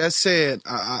 With that said,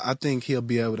 I think he'll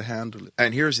be able to handle it.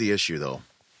 And here's the issue, though,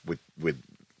 with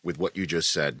what you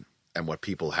just said and what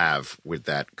people have with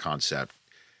that concept,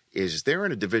 is they're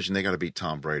in a division they got to beat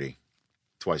Tom Brady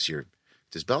twice a year.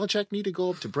 Does Belichick need to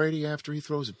go up to Brady after he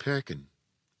throws a pick and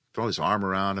throw his arm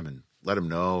around him and let him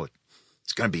know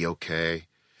it's going to be okay?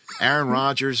 Aaron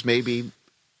Rodgers, maybe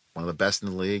one of the best in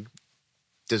the league.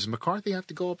 Does McCarthy have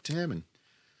to go up to him and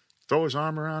throw his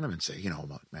arm around him and say, you know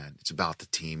what, man, it's about the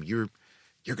team. You're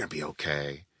going to be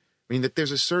okay. I mean, that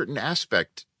there's a certain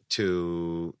aspect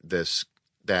to this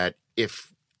that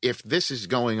if this is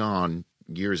going on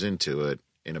years into it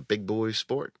in a big boy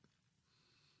sport,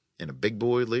 in a big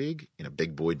boy league, in a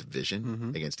big boy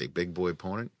division against a big boy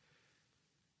opponent,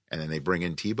 and then they bring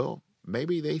in Tebow,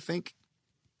 maybe they think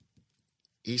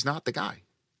he's not the guy.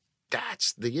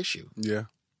 That's the issue. Yeah.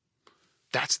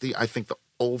 That's I think the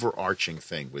overarching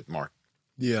thing with Mark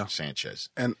Sanchez.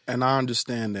 And I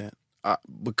understand that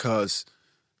because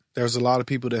there's a lot of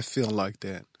people that feel like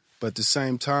that. But at the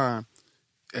same time,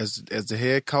 as the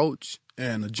head coach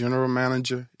and the general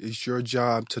manager, it's your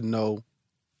job to know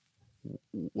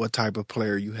what type of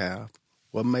player you have,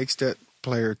 what makes that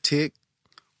player tick,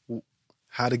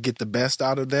 how to get the best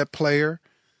out of that player.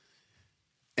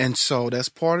 And so that's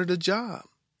part of the job.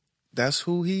 That's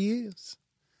who he is.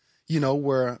 You know,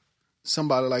 where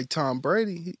somebody like Tom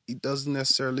Brady, he doesn't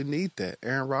necessarily need that.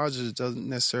 Aaron Rodgers doesn't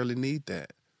necessarily need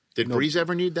that. Did Breeze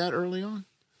ever need that early on?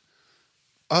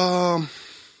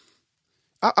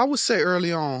 I would say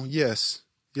early on, yes.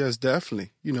 Yes,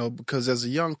 definitely. You know, because as a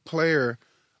young player,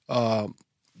 you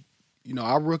know,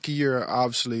 our rookie year,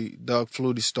 obviously, Doug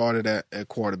Flutie started at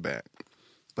quarterback.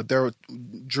 But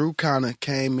Drew kind of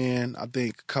came in, I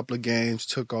think, a couple of games,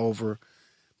 took over.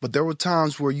 But there were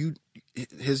times where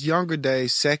his younger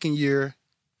days, second year,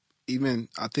 even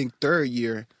I think third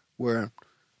year, where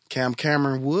Cam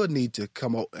Cameron would need to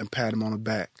come up and pat him on the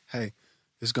back. Hey,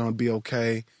 it's going to be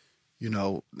okay. You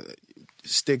know,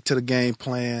 stick to the game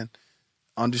plan.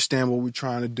 Understand what we're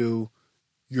trying to do.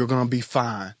 You're going to be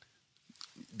fine.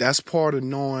 That's part of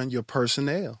knowing your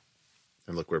personnel.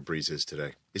 And look where Breeze is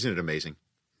today. Isn't it amazing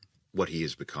what he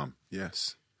has become?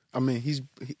 Yes. I mean, he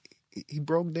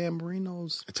broke Dan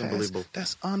Marino's. It's unbelievable.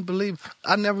 That's unbelievable.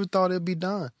 I never thought it'd be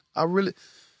done.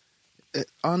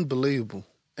 Unbelievable.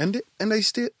 And they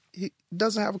still, he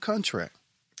doesn't have a contract.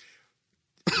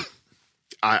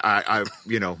 I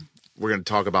you know, we're going to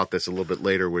talk about this a little bit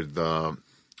later with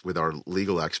our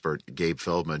legal expert, Gabe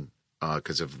Feldman,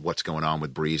 because of what's going on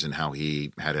with Breeze and how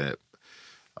he had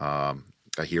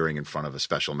a hearing in front of a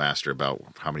special master about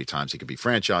how many times he could be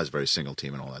franchised by a single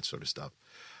team and all that sort of stuff.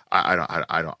 I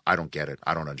don't get it.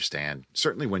 I don't understand.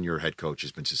 Certainly when your head coach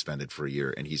has been suspended for a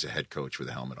year and he's a head coach with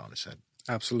a helmet on his head.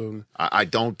 Absolutely. I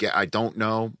don't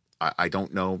know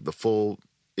the full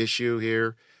issue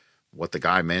here. What the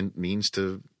guy means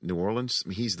to New Orleans. I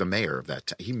mean, he's the mayor of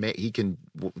that. He can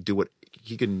do what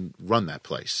he can run that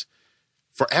place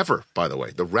forever. By the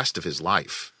way, the rest of his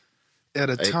life. At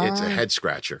a time, it's a head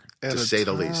scratcher to say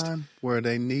the least. Where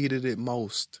they needed it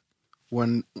most,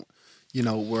 when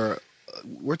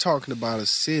we're talking about a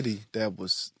city that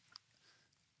was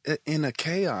in a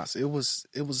chaos. It was.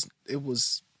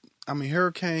 I mean,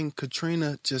 Hurricane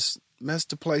Katrina just messed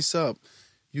the place up.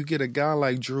 You get a guy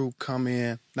like Drew come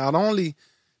in. Not only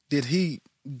did he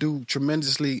do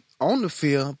tremendously on the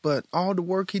field, but all the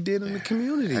work he did in the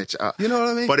community. You know what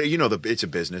I mean? But it's a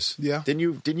business. Yeah.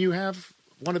 Didn't you have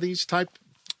one of these type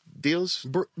deals?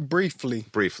 Briefly.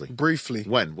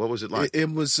 When? What was it like?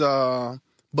 It was.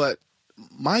 But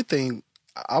my thing,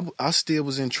 I still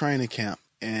was in training camp,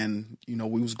 and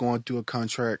we was going through a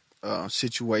contract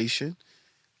situation,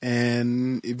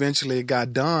 and eventually it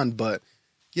got done. But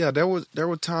yeah, there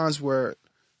were times where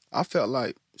I felt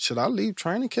like, should I leave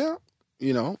training camp?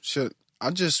 Should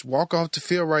I just walk off the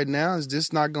field right now? Is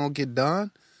this not going to get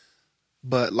done?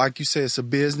 But like you said, it's a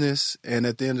business, and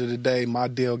at the end of the day, my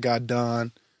deal got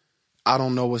done. I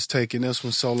don't know what's taking this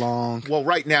one so long. Well,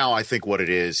 right now, I think what it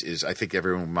is I think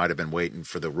everyone might have been waiting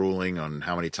for the ruling on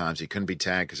how many times he couldn't be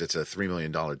tagged, because it's a $3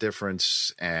 million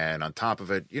difference. And on top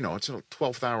of it, it's a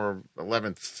 12th hour,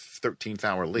 11th, 13th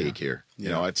hour league here.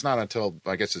 It's not until,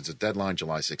 I guess it's a deadline,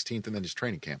 July 16th, and then it's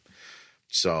training camp.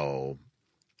 So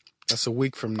that's a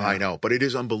week from now. I know, but it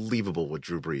is unbelievable what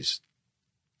Drew Brees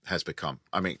has become.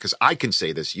 I mean, because I can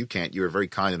say this, you can't. You were very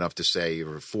kind enough to say you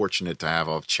were fortunate to have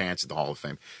a chance at the Hall of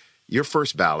Fame. Your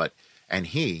first ballot, and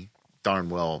he darn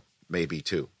well maybe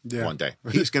too one day.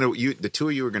 He's gonna. The two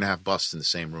of you are gonna have busts in the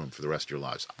same room for the rest of your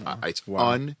lives. It's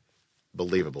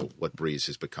unbelievable what Breeze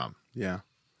has become. Yeah.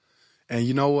 And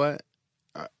you know what?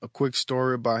 A quick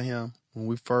story about him. When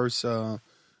we first,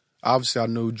 obviously I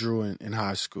knew Drew in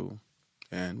high school,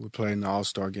 and we played in the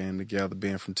All-Star game together,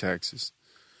 being from Texas.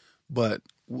 But,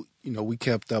 we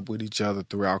kept up with each other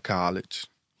throughout college.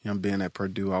 Him being at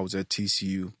Purdue, I was at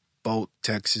TCU. Both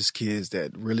Texas kids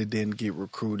that really didn't get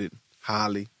recruited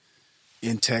highly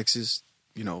in Texas.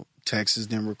 Texas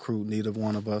didn't recruit neither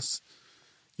one of us.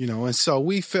 And so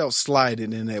we felt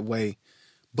slighted in that way.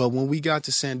 But when we got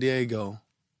to San Diego,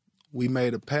 we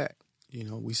made a pact.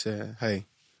 We said, hey,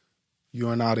 you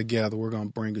and I together, we're going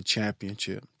to bring a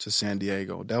championship to San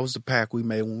Diego. That was the pact we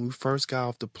made when we first got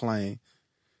off the plane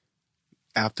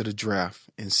after the draft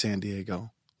in San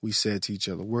Diego. We said to each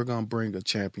other, we're going to bring a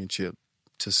championship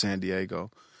to San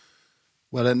Diego.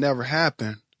 Well, it never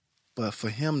happened, but for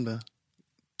him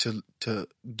to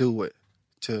do it,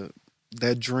 to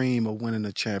that dream of winning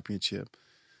a championship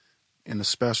in a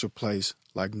special place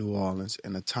like New Orleans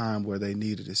in a time where they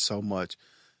needed it so much,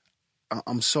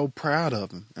 I'm so proud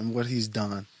of him and what he's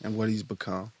done and what he's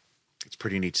become. It's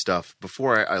pretty neat stuff.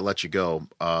 Before I let you go,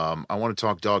 I want to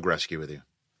talk dog rescue with you.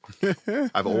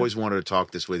 I've always wanted to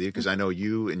talk this with you because I know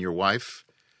you and your wife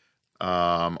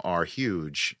are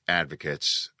huge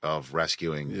advocates of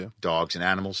rescuing dogs and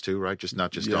animals too, right?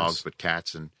 Not just dogs, but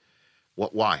cats. And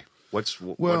why? What's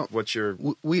your?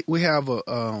 We have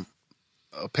a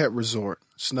pet resort,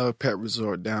 Snug Pet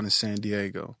Resort down in San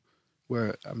Diego,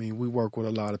 where we work with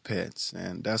a lot of pets,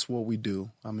 and that's what we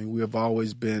do. We have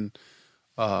always been,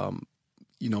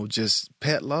 just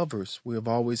pet lovers. We have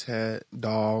always had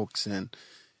dogs, and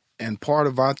part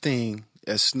of our thing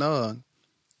at Snug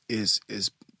is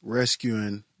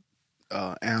rescuing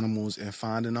animals and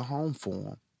finding a home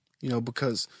for them.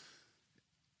 Because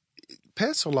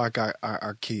pets are like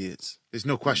our kids. There's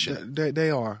no question.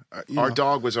 They are. Our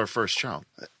dog was our first child.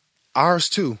 Ours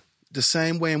too. The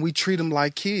same way, and we treat them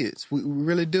like kids. We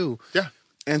really do. Yeah.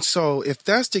 And so if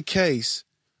that's the case,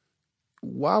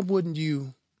 why wouldn't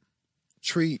you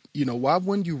why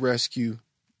wouldn't you rescue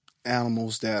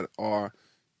animals that are,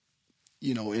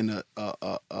 in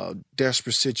a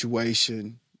desperate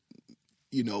situation,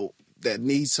 that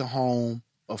needs a home,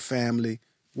 a family?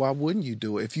 Why wouldn't you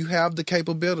do it? If you have the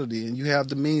capability and you have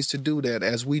the means to do that,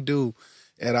 as we do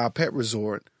at our pet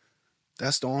resort,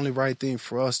 that's the only right thing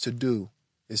for us to do,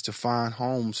 is to find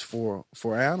homes for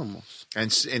animals.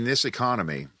 And in this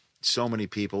economy, so many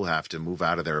people have to move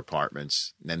out of their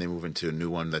apartments, and then they move into a new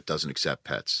one that doesn't accept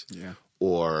pets. Yeah.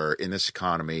 Or in this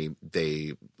economy,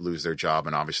 they lose their job,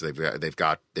 and obviously they've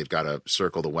got to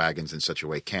circle the wagons in such a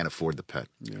way can't afford the pet.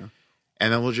 Yeah.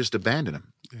 And then we'll just abandon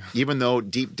them, even though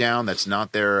deep down that's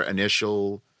not their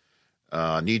initial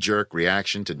knee-jerk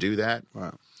reaction to do that.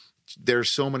 Right. There's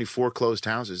so many foreclosed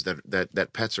houses that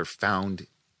pets are found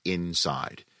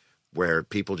inside, where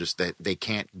people just they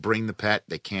can't bring the pet,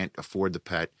 they can't afford the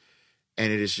pet,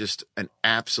 and it is just an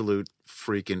absolute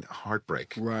freaking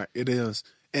heartbreak. Right, it is.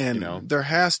 And there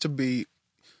has to be,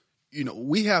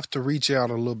 we have to reach out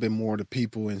a little bit more to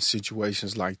people in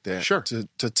situations like that. Sure.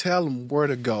 To tell them where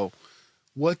to go,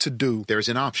 what to do. There's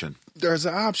an option. There's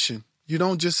an option. You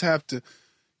don't have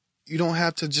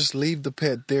to just leave the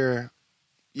pet there,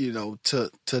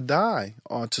 to die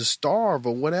or to starve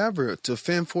or whatever, to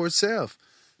fend for itself.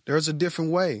 There's a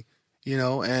different way,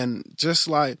 and just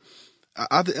like,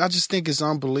 I just think it's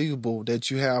unbelievable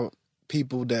that you have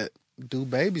people that do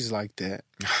babies like that.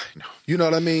 No. You know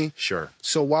what I mean? Sure.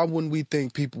 So why wouldn't we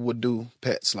think people would do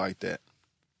pets like that?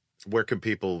 Where can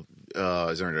people,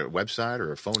 is there a website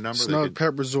or a phone number?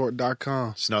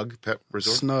 SnugPetResort.com. Snug Pet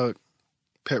Resort?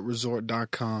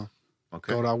 SnugPetResort.com.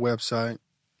 Okay. Go to our website,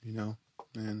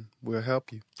 and we'll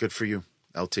help you. Good for you,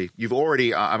 LT. You've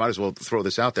already, I might as well throw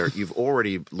this out there, you've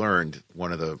already learned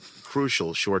one of the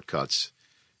crucial shortcuts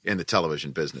in the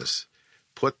television business.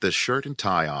 Put the shirt and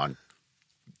tie on.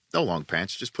 No long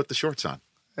pants, just put the shorts on.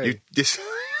 Hey.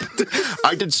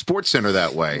 I did SportsCenter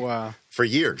that way. Wow. For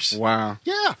years. Wow.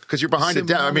 Yeah, because you're behind a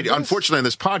desk. I mean, unfortunately, in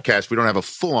this podcast, we don't have a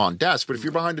full-on desk, but if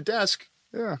you're behind a desk.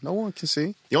 Yeah, no one can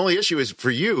see. The only issue is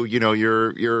for you,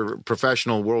 you're a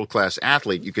professional world-class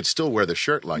athlete. You could still wear the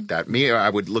shirt like that. Me, I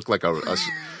would look like a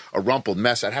rumpled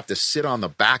mess. I'd have to sit on the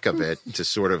back of it to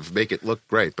sort of make it look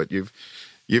great. But you've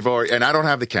already, and I don't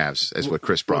have the calves, as what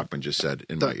Chris Brockman just said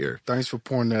in my ear. Thanks for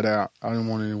pointing that out. I didn't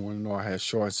want anyone to know I had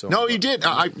shorts on. No, you did.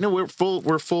 No, we're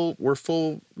full.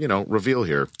 Reveal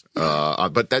here.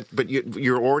 But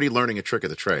you're already learning a trick of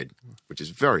the trade, which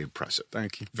is very impressive.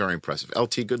 Thank you. Very impressive.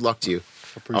 LT, good luck to you.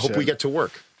 I hope we get to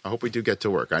work. I hope we do get to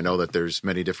work. I know that there's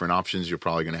many different options you're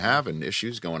probably going to have and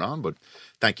issues going on, but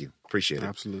thank you. Appreciate it.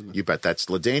 Absolutely. You bet. That's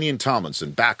LaDainian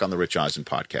Tomlinson back on the Rich Eisen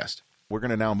podcast. we're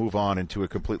going to now move on into a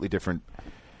completely different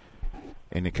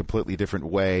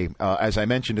way. As I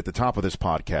mentioned at the top of this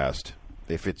podcast,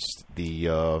 if it's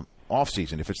the off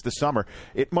season, if it's the summer,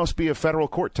 it must be a federal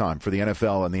court time for the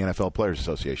NFL and the NFL Players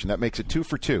Association. That makes it 2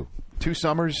 for 2. 2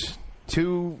 summers,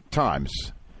 2 times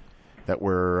that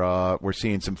we're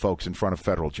seeing some folks in front of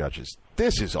federal judges.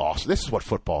 This is awesome. This is what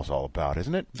football's all about,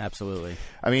 isn't it? Absolutely.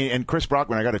 I mean, and Chris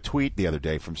Brockman, I got a tweet the other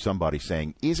day from somebody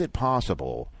saying, is it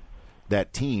possible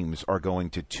that teams are going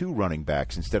to 2 running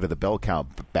backs instead of the bell cow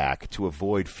back to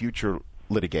avoid future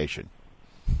litigation?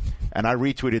 And I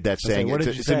retweeted that saying,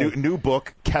 it's a new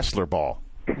book, Kessler Ball.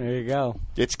 There you go.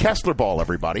 It's Kessler Ball,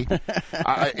 everybody.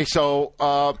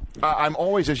 I'm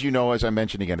always, as you know, as I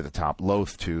mentioned again at the top,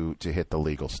 loath to hit the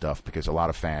legal stuff because a lot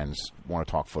of fans want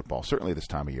to talk football, certainly this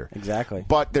time of year. Exactly.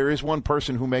 But there is one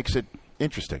person who makes it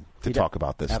interesting to talk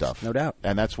about this stuff. No doubt.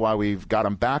 And that's why we've got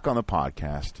him back on the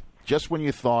podcast. Just when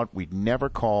you thought we'd never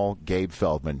call Gabe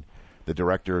Feldman, the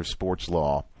director of sports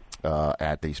law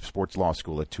at the Sports Law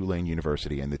School at Tulane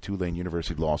University and the Tulane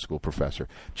University Law School professor,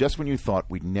 just when you thought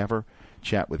we'd never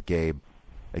chat with Gabe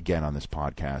again on this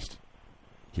podcast,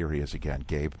 here he is again.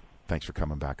 Gabe, thanks for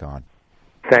coming back on.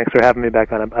 Thanks for having me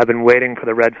back on. I've been waiting for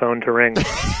the red phone to ring.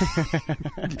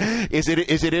 Is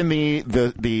it in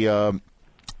the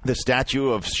statue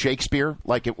of Shakespeare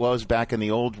like it was back in the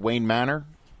old Wayne Manor?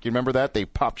 Do you remember that? They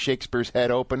popped Shakespeare's head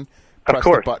open, pressed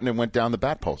the button, and went down the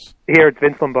bat post. Here it's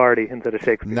Vince Lombardi instead of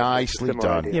Shakespeare. Nicely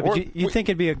done. Yeah, but you'd think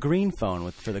it'd be a green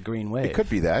phone for the green wave. It could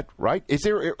be that, right? Is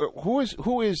there who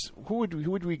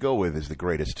would we go with as the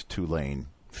greatest Tulane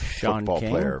football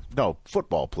player? No,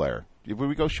 football player. Would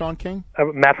we go Sean King?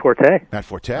 Matt Forte. Matt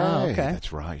Forte. Oh, okay.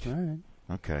 That's right. All right.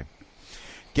 Okay.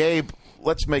 Gabe,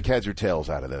 let's make heads or tails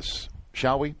out of this,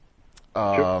 shall we?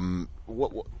 Sure.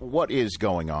 What is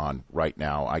going on right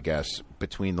now, I guess,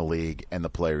 between the league and the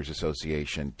Players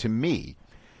Association? To me,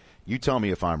 you tell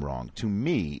me if I'm wrong, to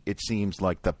me it seems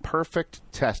like the perfect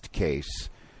test case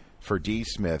for D.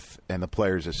 Smith and the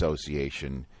Players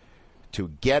Association to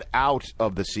get out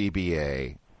of the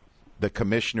CBA the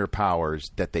commissioner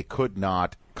powers that they could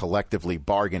not collectively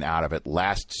bargain out of it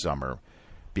last summer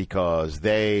because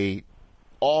they,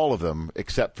 all of them,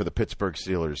 except for the Pittsburgh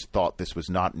Steelers, thought this was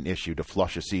not an issue to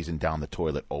flush a season down the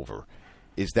toilet over.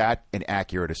 Is that an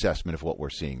accurate assessment of what we're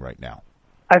seeing right now?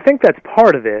 I think that's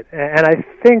part of it, and I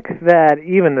think that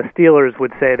even the Steelers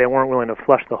would say they weren't willing to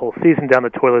flush the whole season down the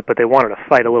toilet, but they wanted to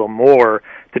fight a little more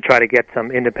to try to get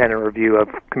some independent review of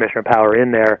Commissioner Power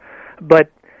in there.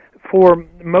 But for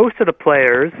most of the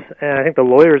players, and I think the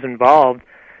lawyers involved,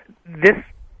 this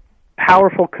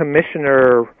powerful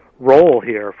commissioner role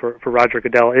here for Roger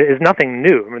Goodell is nothing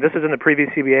new. I mean, this was in the previous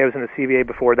CBA. It was in the CBA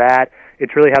before that.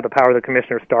 It's really how the power of the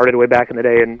commissioner started way back in the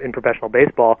day in professional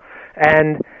baseball.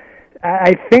 And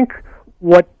I think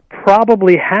what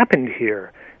probably happened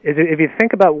here is if you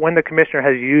think about when the commissioner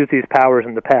has used these powers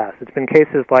in the past, it's been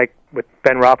cases like with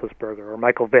Ben Roethlisberger or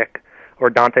Michael Vick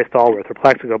or Dante Stallworth or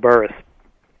Plaxico Burress.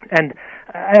 And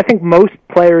I think most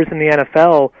players in the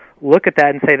NFL look at that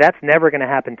and say, that's never going to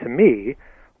happen to me.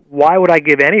 Why would I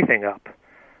give anything up?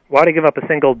 Why would I give up a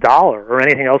single dollar or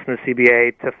anything else in the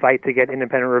CBA to fight to get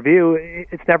independent review?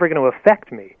 It's never going to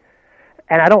affect me.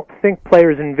 And I don't think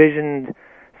players envisioned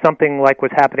something like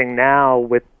what's happening now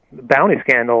with the bounty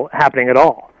scandal happening at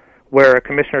all, where a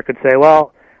commissioner could say,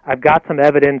 well, I've got some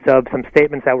evidence of some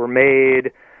statements that were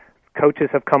made, coaches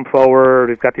have come forward,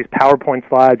 we've got these PowerPoint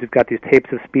slides, we've got these tapes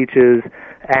of speeches,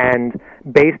 and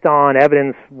based on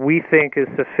evidence we think is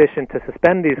sufficient to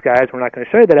suspend these guys, we're not going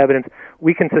to show you that evidence,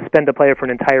 we can suspend a player for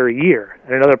an entire year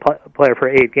and another player for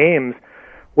 8 games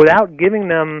without giving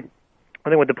them, I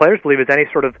think what the players believe is any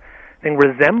sort of thing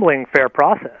resembling fair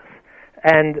process.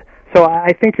 And so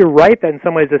I think you're right that in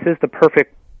some ways this is the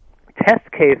perfect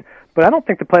test case, but I don't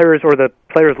think the players or the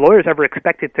players' lawyers ever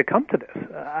expected to come to this.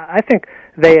 I think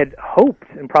they had hoped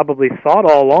and probably thought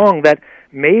all along that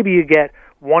maybe you get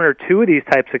 1 or 2 of these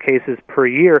types of cases per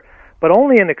year, but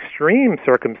only in extreme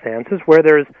circumstances where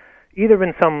there's either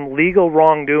been some legal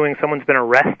wrongdoing, someone's been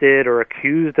arrested or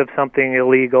accused of something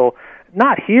illegal,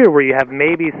 not here where you have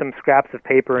maybe some scraps of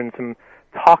paper and some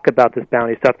talk about this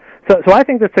bounty stuff. So I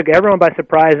think this took everyone by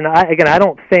surprise, and I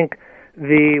don't think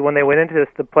when they went into this,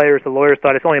 the players, the lawyers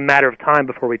thought it's only a matter of time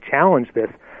before we challenge this.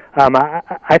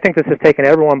 I think this has taken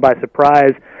everyone by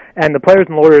surprise, and the players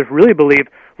and lawyers really believe,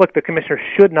 look, the commissioner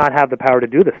should not have the power to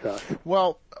do this stuff.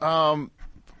 Well,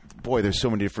 boy, there's so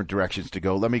many different directions to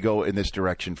go. Let me go in this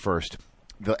direction first.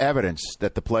 The evidence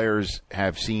that the players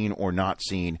have seen or not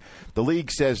seen, the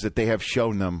league says that they have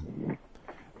shown them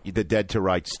the dead to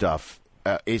rights stuff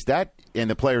is that, and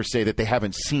the players say that they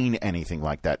haven't seen anything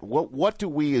like that. What do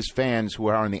we as fans who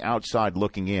are on the outside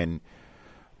looking in,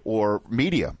 or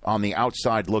media on the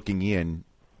outside looking in,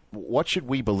 what should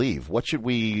we believe? What should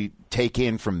we take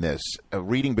in from this?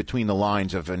 Reading between the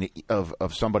lines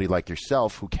of somebody like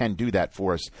yourself who can do that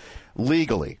for us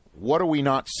legally. What are we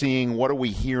not seeing? What are we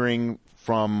hearing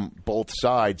from both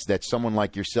sides that someone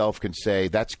like yourself can say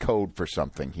that's code for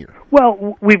something here?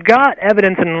 Well, we've got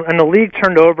evidence, and the league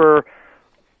turned over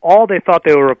all they thought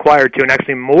they were required to, and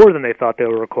actually more than they thought they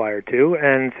were required to,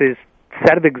 and this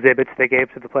set of exhibits they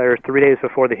gave to the players 3 days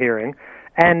before the hearing.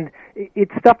 And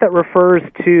it's stuff that refers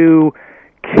to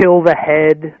kill the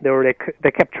head.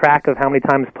 They kept track of how many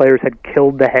times players had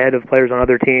killed the head of players on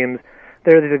other teams.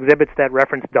 There are these exhibits that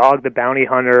reference Dog the Bounty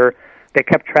Hunter. They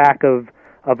kept track of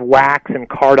whacks and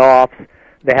card-offs.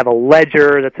 They have a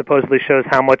ledger that supposedly shows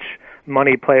how much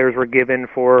money players were given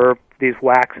for these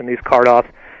whacks and these card-offs.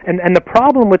 And the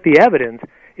problem with the evidence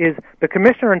is the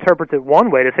commissioner interprets it one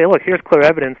way to say, look, here's clear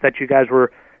evidence that you guys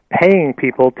were paying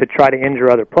people to try to injure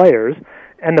other players.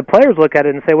 And the players look at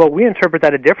it and say, well, we interpret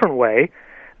that a different way.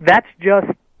 That's just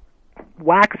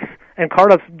whacks and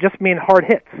card-offs just mean hard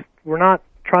hits. We're not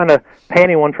trying to pay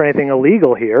anyone for anything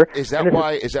illegal here. Is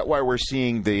that why we're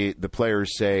seeing the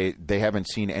players say they haven't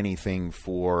seen anything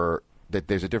for that?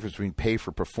 There's a difference between pay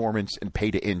for performance and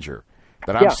pay to injure.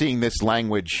 That I'm seeing this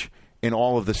language in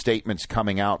all of the statements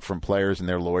coming out from players and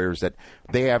their lawyers that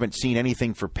they haven't seen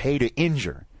anything for pay to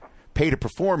injure. Pay to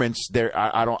performance,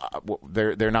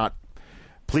 they're not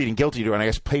pleading guilty to, and I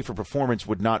guess pay for performance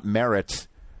would not merit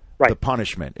the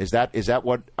punishment. Is that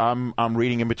what I'm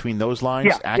reading in between those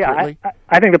lines accurately? Yeah,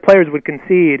 I think the players would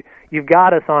concede you've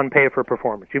got us on pay for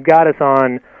performance. You've got us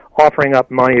on offering up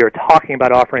money or talking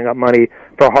about offering up money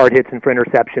for hard hits and for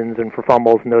interceptions and for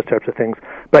fumbles and those types of things.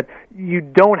 But you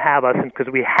don't have us,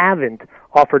 because we haven't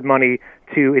offered money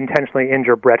to intentionally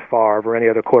injure Brett Favre or any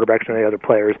other quarterbacks or any other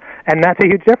players. And that's a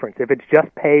huge difference. If it's just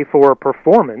pay for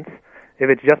performance, if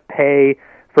it's just pay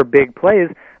for big plays,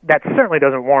 that certainly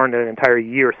doesn't warrant an entire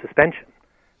year suspension.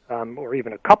 Or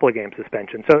even a couple of game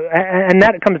suspension. So, and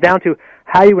that comes down to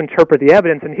how you interpret the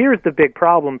evidence. And here's the big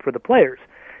problem for the players,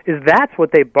 is that's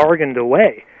what they bargained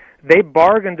away. They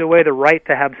bargained away the right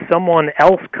to have someone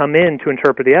else come in to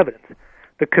interpret the evidence.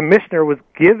 The commissioner was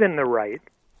given the right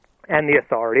and the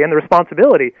authority and the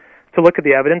responsibility to look at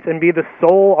the evidence and be the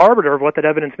sole arbiter of what that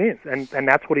evidence means, and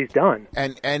that's what he's done.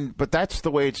 But that's the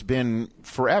way it's been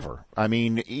forever. I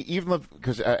mean, even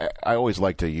because I always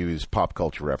like to use pop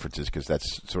culture references because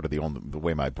that's sort of the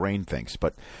way my brain thinks.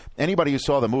 But anybody who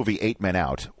saw the movie 8 Men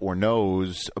Out or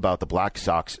knows about the Black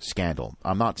Sox scandal,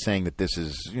 I'm not saying that this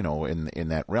is in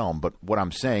that realm, but what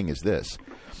I'm saying is this: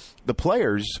 the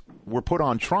players were put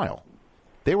on trial.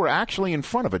 They were actually in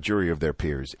front of a jury of their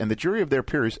peers, and the jury of their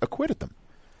peers acquitted them.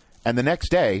 And the next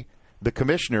day, the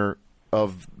commissioner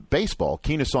of baseball,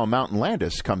 Kennesaw Mountain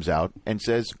Landis, comes out and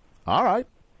says, all right,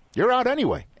 you're out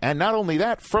anyway. And not only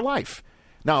that, for life.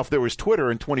 Now, if there was Twitter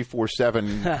and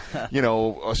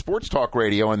 24/7, a sports talk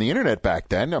radio and the Internet back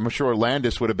then, I'm sure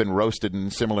Landis would have been roasted in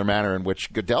a similar manner in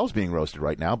which Goodell's being roasted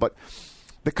right now. But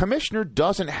the commissioner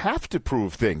doesn't have to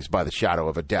prove things by the shadow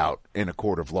of a doubt in a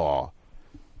court of law.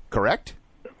 Correct?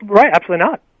 Right, absolutely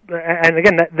not. And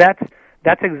again,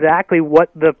 that's exactly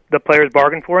what the players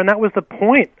bargained for, and that was the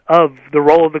point of the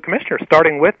role of the commissioner,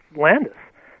 starting with Landis.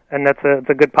 And that's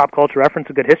a good pop culture reference,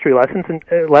 a good history lesson.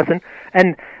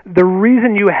 And the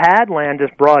reason you had Landis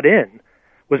brought in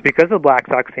was because of the Black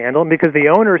Sox scandal, and because the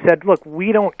owner said, look,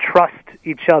 we don't trust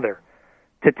each other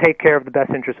to take care of the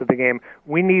best interests of the game.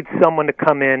 We need someone to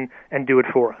come in and do it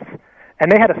for us.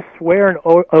 And they had to swear an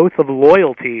oath of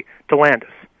loyalty to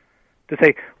Landis, to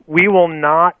say, we will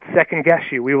not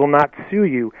second-guess you. We will not sue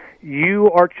you. You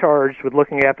are charged with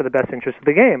looking after the best interests of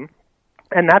the game.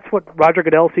 And that's what Roger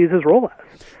Goodell sees his role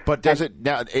as. But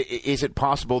is it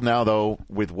possible now, though,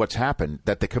 with what's happened,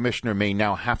 that the commissioner may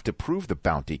now have to prove the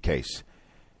bounty case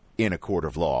in a court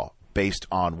of law based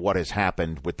on what has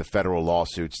happened with the federal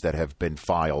lawsuits that have been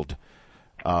filed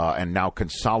and now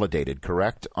consolidated,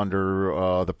 correct,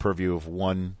 under the purview of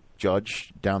one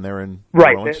judge down there in New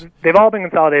Orleans? Right. They've all been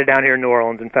consolidated down here in New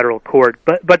Orleans in federal court.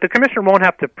 But the commissioner won't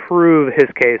have to prove his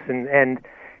case. And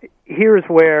here's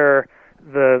where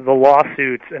the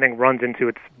lawsuits, I think, runs into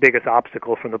its biggest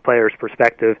obstacle from the players'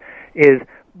 perspective, is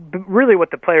really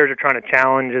what the players are trying to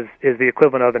challenge is the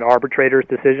equivalent of an arbitrator's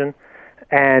decision.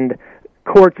 And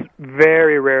courts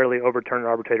very rarely overturn an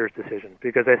arbitrator's decision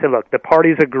because they say, look, the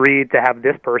parties agreed to have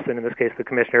this person, in this case the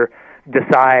commissioner,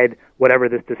 decide whatever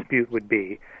this dispute would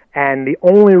be. And the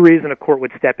only reason a court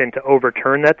would step in to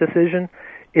overturn that decision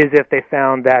is if they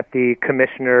found that the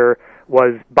commissioner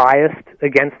was biased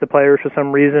against the players for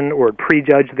some reason or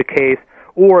prejudged the case,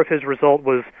 or if his result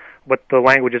was what the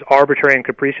language is arbitrary and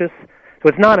capricious. So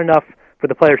it's not enough for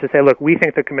the players to say, look, we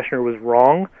think the commissioner was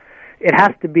wrong. It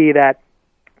has to be that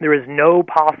there is no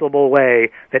possible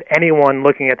way that anyone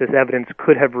looking at this evidence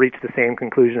could have reached the same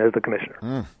conclusion as the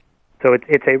commissioner. So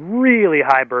it's a really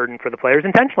high burden for the players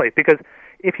intentionally, because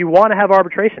if you want to have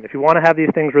arbitration, if you want to have these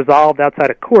things resolved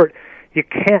outside of court, you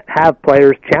can't have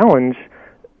players challenge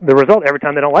the result every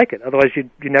time they don't like it. Otherwise, you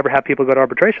never have people go to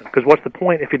arbitration, because what's the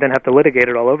point if you then have to litigate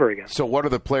it all over again? So what are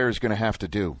the players going to have to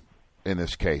do in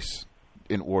this case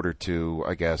in order to,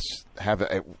 I guess, have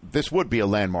this would be a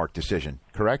landmark decision,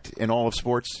 correct, in all of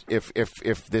sports? If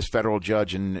this federal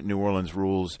judge in New Orleans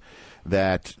rules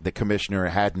that the commissioner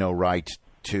had no right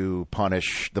to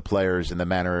punish the players in the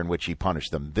manner in which he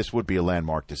punished them, this would be a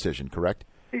landmark decision, correct?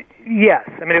 Yes.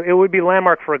 I mean, it would be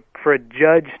landmark for a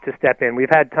judge to step in. We've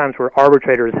had times where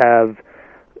arbitrators have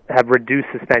reduced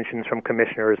suspensions from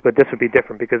commissioners, but this would be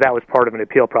different because that was part of an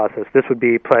appeal process. This would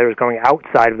be players going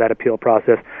outside of that appeal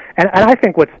process. And I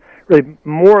think what's really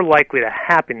more likely to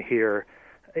happen here,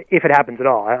 if it happens at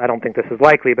all, I don't think this is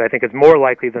likely, but I think it's more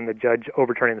likely than the judge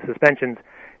overturning the suspensions,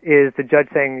 is the judge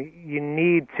saying you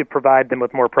need to provide them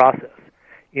with more process.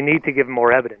 You need to give them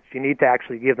more evidence. You need to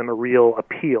actually give them a real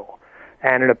appeal.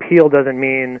 And an appeal doesn't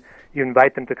mean you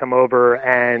invite them to come over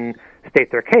and state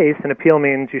their case. An appeal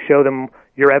means you show them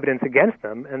your evidence against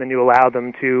them, and then you allow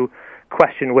them to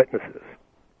question witnesses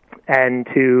and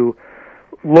to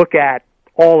look at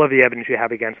all of the evidence you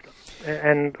have against them.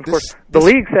 And, of course, the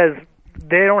league says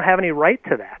they don't have any right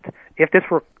to that. If this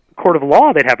were a court of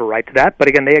law, they'd have a right to that. But,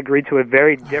 again, they agreed to a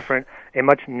very different, a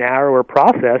much narrower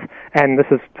process. And this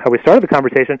is how we started the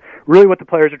conversation. Really what the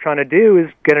players are trying to do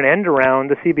is get an end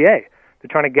around the CBA. They're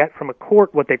trying to get from a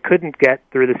court what they couldn't get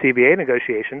through the CBA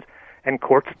negotiations, and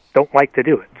courts don't like to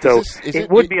do it. So it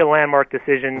would be a landmark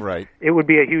decision. Right. It would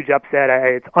be a huge upset.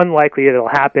 It's unlikely it'll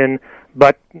happen,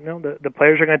 but the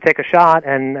players are going to take a shot,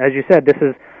 and as you said, this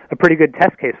is a pretty good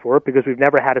test case for it because we've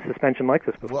never had a suspension like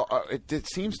this before. Well, it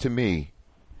seems to me,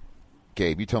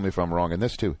 Gabe, you tell me if I'm wrong in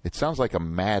this too, it sounds like a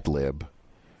Mad Lib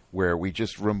where we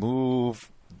just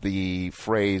remove the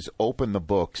phrase open the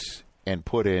books and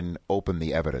put in open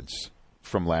the evidence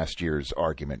from last year's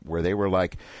argument, where they were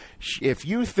like, if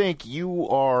you think you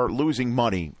are losing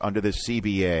money under this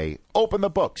CBA, open the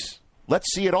books.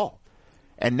 Let's see it all.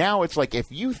 And now it's like, if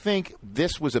you think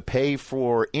this was a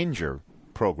pay-for-injure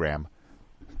program,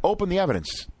 open the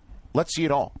evidence. Let's see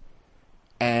it all.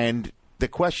 And the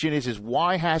question is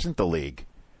why hasn't the league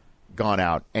gone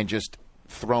out and just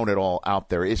thrown it all out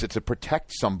there? Is it to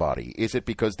protect somebody? Is it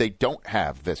because they don't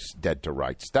have this dead to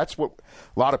rights? That's what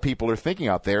a lot of people are thinking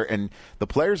out there. And the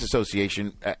Players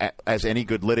Association, as any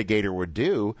good litigator would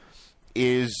do,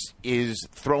 is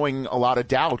throwing a lot of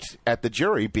doubt at the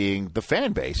jury being the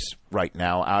fan base right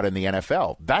now out in the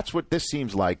NFL. That's what this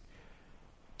seems like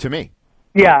to me.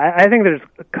 Yeah, I think there's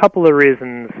a couple of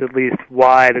reasons, at least,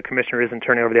 why the commissioner isn't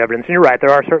turning over the evidence. And you're right,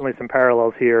 there are certainly some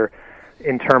parallels here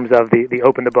in terms of the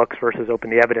open the books versus open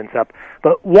the evidence up.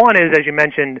 But one is, as you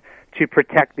mentioned, to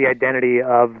protect the identity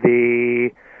of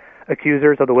the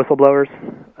accusers, of the whistleblowers.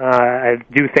 I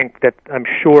do think that I'm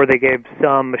sure they gave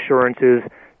some assurances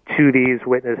to these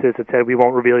witnesses that said, we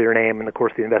won't reveal your name in the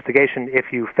course of the investigation if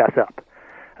you fess up.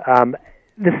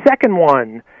 The second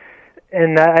one,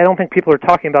 and I don't think people are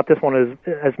talking about this one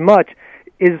as much,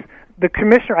 is the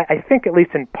commissioner, I think at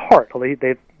least in part, although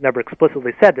they've never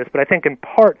explicitly said this, but I think in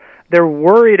part they're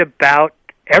worried about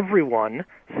everyone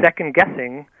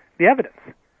second-guessing the evidence.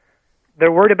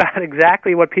 They're worried about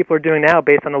exactly what people are doing now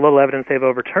based on the little evidence they've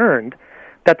overturned,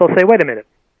 that they'll say, wait a minute,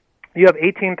 you have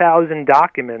 18,000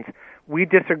 documents, we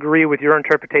disagree with your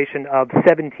interpretation of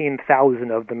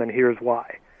 17,000 of them, and here's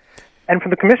why. And from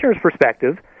the commissioner's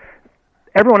perspective,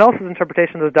 everyone else's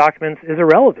interpretation of those documents is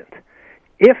irrelevant.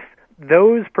 If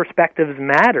those perspectives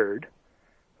mattered,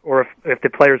 or if the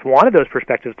players wanted those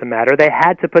perspectives to matter, they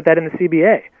had to put that in the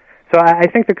CBA. So I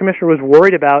think the commissioner was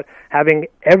worried about having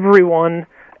everyone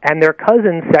and their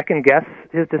cousins second-guess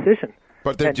his decision.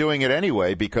 But they're doing it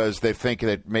anyway because they think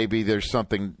that maybe there's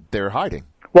something they're hiding.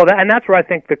 Well, and that's where I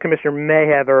think the commissioner may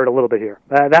have erred a little bit here.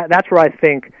 That's where I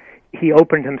think he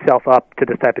opened himself up to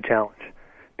this type of challenge.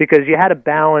 Because you had to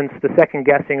balance the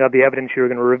second-guessing of the evidence you were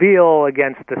going to reveal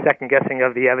against the second-guessing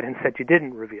of the evidence that you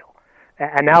didn't reveal.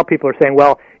 And now people are saying,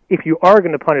 well, if you are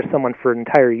going to punish someone for an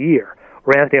entire year,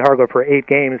 or Anthony Hargrove for 8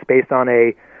 games based on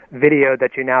a video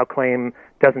that you now claim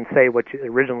doesn't say what you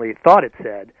originally thought it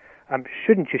said,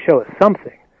 shouldn't you show us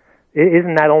something?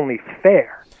 Isn't that only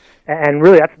fair? And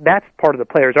really, that's part of the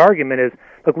player's argument is,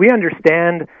 look, we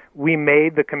understand we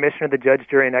made the commissioner the judge,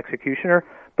 jury, and executioner,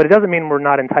 but it doesn't mean we're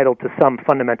not entitled to some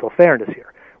fundamental fairness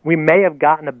here. We may have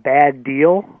gotten a bad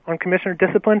deal on commissioner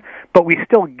discipline, but we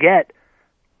still get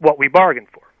what we bargained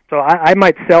for. So I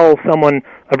might sell someone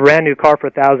a brand new car for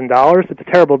 $1,000. It's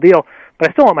a terrible deal, but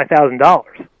I still want my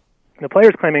 $1,000. The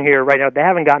players claiming here right now they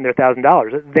haven't gotten their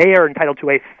 $1,000. They are entitled to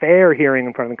a fair hearing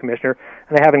in front of the commissioner,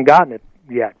 and they haven't gotten it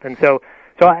yet. And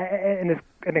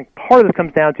I think part of this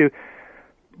comes down to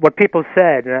what people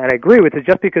said, and I agree with, is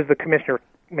just because the commissioner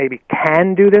maybe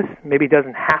can do this, maybe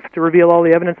doesn't have to reveal all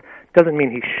the evidence, doesn't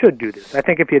mean he should do this. I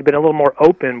think if he had been a little more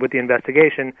open with the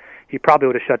investigation, he probably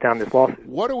would have shut down this lawsuit.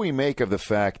 What do we make of the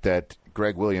fact that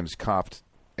Greg Williams copped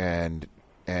and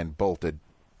bolted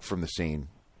from the scene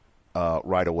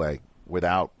right away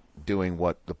without doing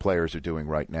what the players are doing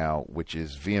right now, which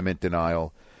is vehement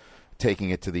denial, taking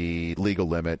it to the legal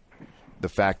limit? The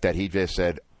fact that he just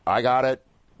said, I got it,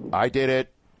 I did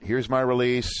it, here's my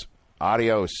release,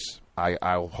 adios,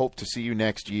 I'll hope to see you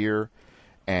next year.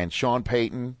 And Sean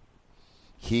Payton,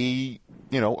 he,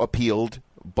 appealed,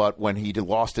 but when he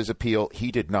lost his appeal,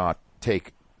 he did not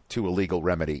take to a legal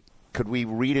remedy. Could we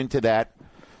read into that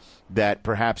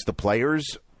perhaps the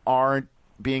players aren't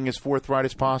being as forthright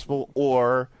as possible,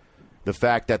 or the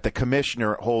fact that the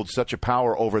commissioner holds such a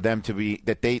power over them to be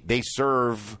that they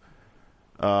serve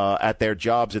at their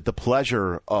jobs at the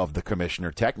pleasure of the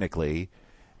commissioner technically,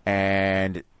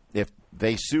 and if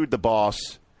they sued the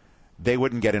boss, they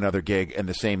wouldn't get another gig in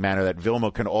the same manner that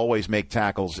Vilma can always make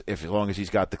tackles as long as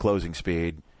he's got the closing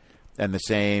speed, and the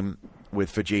same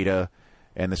with Fajita,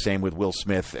 and the same with Will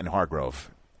Smith and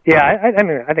Hargrove. Yeah, I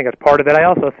think that's part of it. I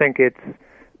also think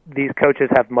these coaches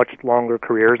have much longer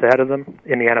careers ahead of them,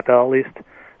 in the NFL at least,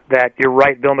 that you're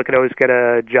right, Vilma could always get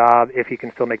a job if he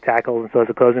can still make tackles and still has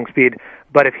a closing speed,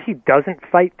 but if he doesn't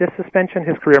fight this suspension,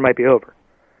 his career might be over.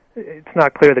 It's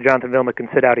not clear that Jonathan Vilma can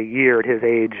sit out a year at his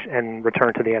age and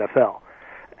return to the NFL.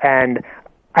 And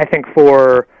I think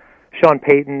for Sean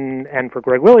Payton and for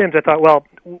Greg Williams, I thought, well,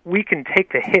 we can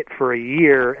take the hit for a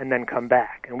year and then come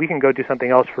back, and we can go do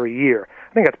something else for a year.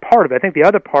 I think that's part of it. I think the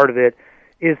other part of it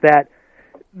is that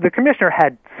the commissioner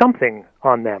had something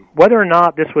on them. Whether or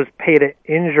not this was pay to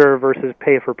injure versus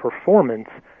pay for performance,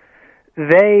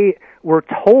 they were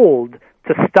told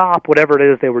to stop whatever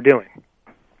it is they were doing.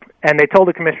 And they told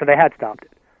the commissioner they had stopped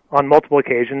it on multiple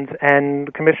occasions, and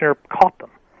the commissioner caught them.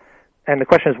 And the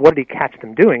question is, what did he catch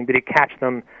them doing? Did he catch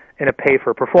them in a pay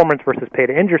for performance versus pay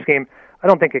to injure scheme? I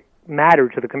don't think it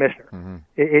mattered to the commissioner. Mm-hmm.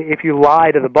 If you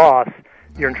lie to the boss,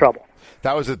 you're in trouble.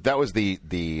 That was the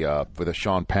with the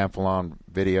Sean Pamphilon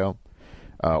video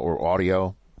or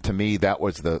audio. To me, that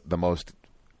was the most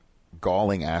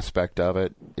galling aspect of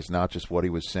it. It's not just what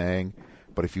he was saying,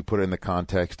 but if you put it in the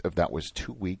context of that was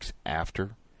 2 weeks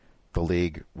after the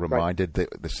league reminded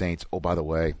the Saints, oh, by the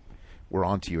way, we're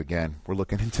on to you again. We're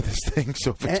looking into this thing,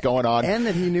 so if it's going on. And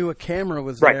that he knew a camera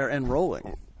was there and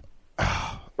rolling.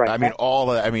 I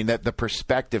mean, that the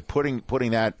perspective,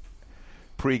 putting that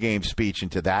pregame speech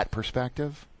into that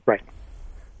perspective. Right.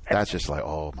 That's just like,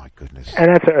 oh, my goodness.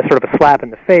 And that's a sort of a slap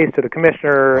in the face to the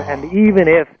commissioner. And even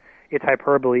if it's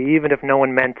hyperbole, even if no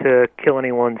one meant to kill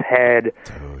anyone's head,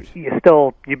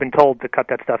 you've been told to cut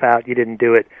that stuff out. You didn't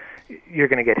do it. You're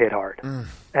going to get hit hard.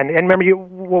 And remember,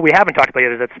 what we haven't talked about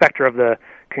yet is that specter of the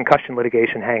concussion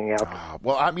litigation hanging out.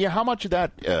 Well, I mean, how much of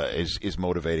that is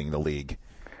motivating the league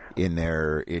in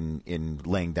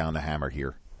laying down the hammer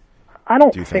here? I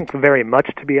don't think very much,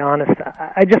 to be honest.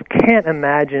 I just can't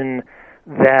imagine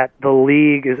that the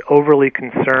league is overly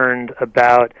concerned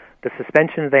about the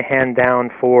suspensions they hand down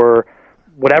for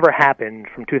whatever happened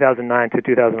from 2009 to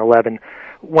 2011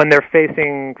 when they're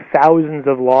facing thousands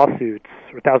of lawsuits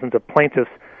or thousands of plaintiffs'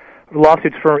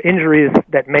 lawsuits for injuries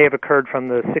that may have occurred from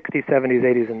the 60s, 70s,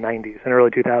 80s, and 90s and early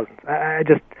 2000s.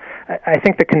 I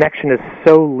think the connection is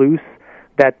so loose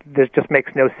that this just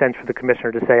makes no sense for the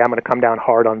commissioner to say, I'm going to come down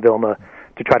hard on Vilma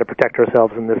to try to protect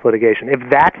ourselves in this litigation. If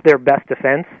that's their best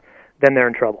defense, then they're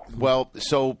in trouble. Well,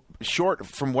 so short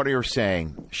from what you're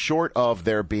saying, short of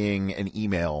there being an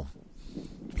email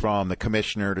from the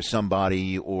commissioner to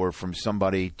somebody or from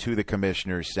somebody to the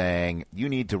commissioner saying, you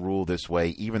need to rule this way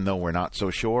even though we're not so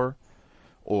sure,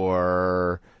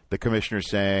 or the commissioner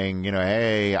saying,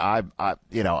 hey, I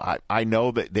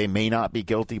know that they may not be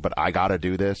guilty, but I got to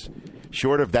do this.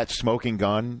 Short of that smoking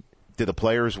gun, do the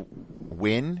players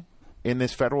win in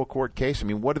this federal court case? I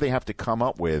mean, what do they have to come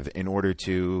up with in order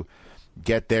to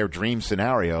get their dream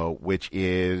scenario, which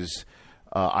is,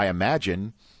 I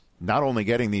imagine, not only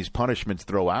getting these punishments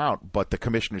thrown out, but the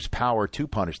commissioner's power to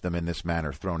punish them in this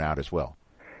manner thrown out as well?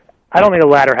 I don't think the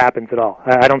latter happens at all.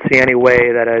 I don't see any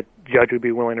way that judge would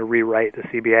be willing to rewrite the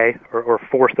CBA or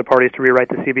force the parties to rewrite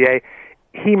the CBA.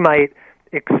 He might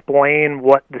explain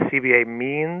what the CBA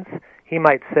means. He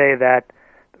might say that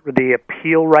the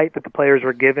appeal right that the players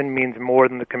were given means more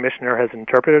than the commissioner has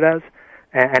interpreted as,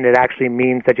 and it actually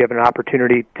means that you have an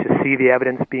opportunity to see the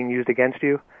evidence being used against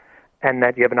you, and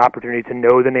that you have an opportunity to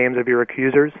know the names of your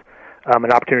accusers,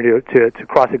 an opportunity to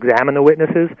cross-examine the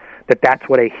witnesses, that's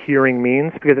what a hearing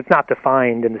means, because it's not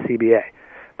defined in the CBA.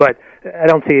 But I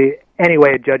don't see any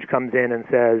way a judge comes in and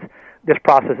says, this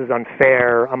process is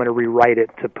unfair, I'm going to rewrite it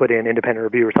to put in independent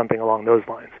review or something along those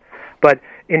lines. But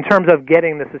in terms of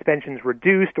getting the suspensions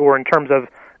reduced or in terms of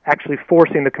actually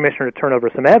forcing the commissioner to turn over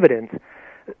some evidence,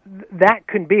 that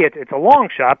could be it. It's a long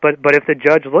shot, but if the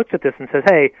judge looks at this and says,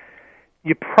 hey,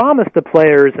 you promised the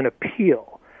players an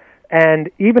appeal,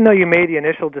 and even though you made the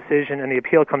initial decision and the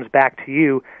appeal comes back to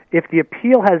you, if the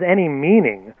appeal has any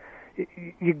meaning,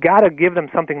 you got to give them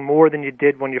something more than you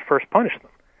did when you first punished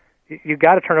them. You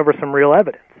got to turn over some real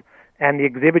evidence, and the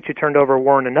exhibits you turned over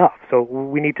weren't enough. So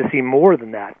we need to see more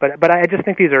than that. But I just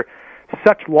think these are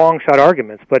such long shot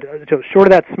arguments. But short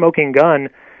of that smoking gun,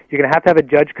 you're going to have a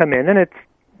judge come in, and it's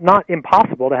not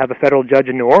impossible to have a federal judge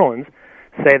in New Orleans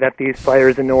say that these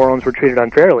players in New Orleans were treated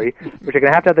unfairly. But you're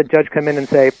going to have the judge come in and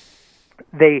say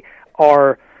they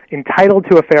are entitled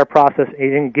to a fair process, and you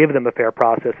didn't give them a fair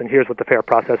process, and here's what the fair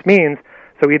process means.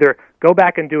 So either go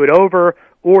back and do it over,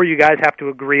 or you guys have to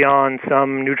agree on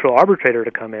some neutral arbitrator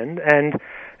to come in. And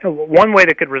one way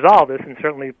that could resolve this, and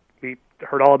certainly we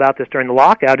heard all about this during the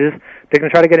lockout, is they're going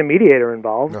to try to get a mediator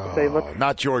involved.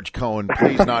 Not George Cohen.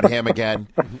 Please, not him again.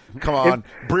 Come on.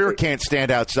 Breer can't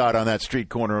stand outside on that street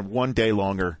corner one day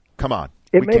longer. Come on.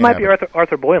 It might be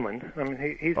Arthur Boylan. I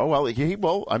mean, he's... Oh,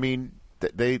 well, I mean,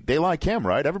 they like him,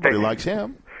 right? Everybody likes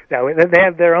him. No, they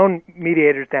have their own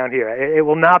mediators down here. It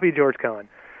will not be George Cohen.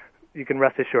 You can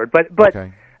rest assured. But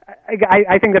okay.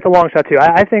 I think that's a long shot, too.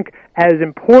 I think as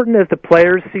important as the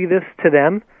players see this to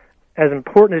them, as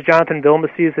important as Jonathan Vilma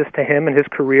sees this to him and his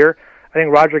career, I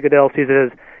think Roger Goodell sees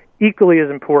it as equally as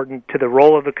important to the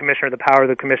role of the commissioner, the power of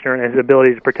the commissioner, and his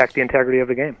ability to protect the integrity of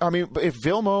the game. I mean, if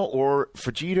Vilma or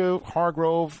Fujita,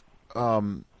 Hargrove,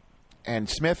 and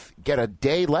Smith get a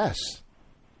day less,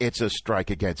 it's a strike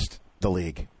against the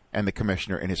league and the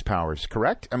commissioner and his powers,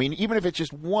 correct? I mean, even if it's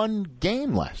just one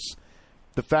game less,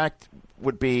 the fact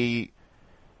would be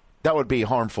that would be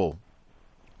harmful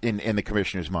in the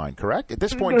commissioner's mind, correct? At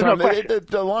this point in time,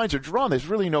 the lines are drawn. There's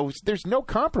really there's no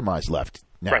compromise left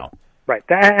now. Right.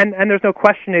 And there's no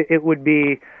question it would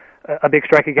be a big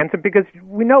strike against him, because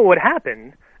we know what would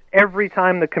happen every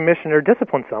time the commissioner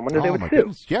disciplined someone, is they would sue.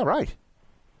 Goodness. Yeah, right.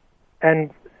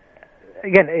 And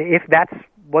again, if that's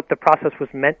what the process was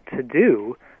meant to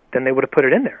do, then they would have put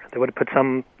it in there. They would have put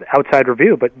some outside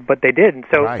review, but they didn't.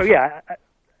 So yeah,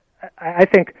 I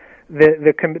think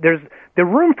there's the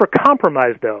room for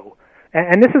compromise, though,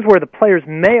 and this is where the players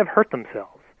may have hurt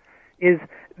themselves, is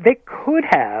they could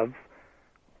have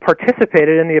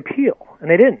participated in the appeal, and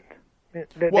they didn't.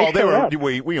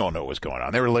 We all know what was going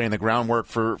on. They were laying the groundwork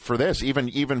for this.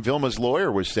 Even Vilma's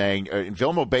lawyer was saying,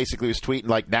 Vilma basically was tweeting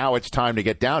like, now it's time to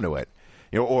get down to it.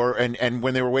 And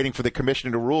when they were waiting for the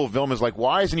commissioner to rule, Vilma's like,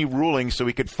 why isn't he ruling so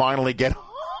we could finally get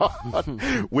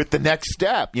on with the next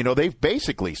step? They've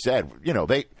basically said,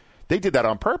 they did that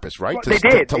on purpose, right? Well,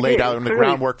 to lay down the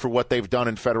groundwork for what they've done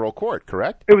in federal court,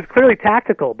 correct? It was clearly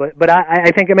tactical, but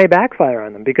I think it may backfire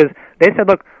on them, because they said,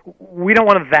 look, we don't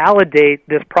want to validate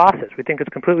this process. We think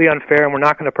it's completely unfair, and we're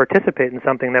not going to participate in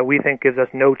something that we think gives us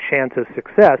no chance of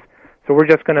success, so we're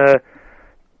just going to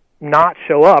not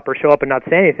show up or show up and not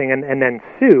say anything and then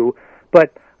sue.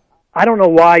 But I don't know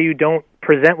why you don't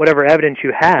present whatever evidence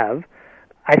you have.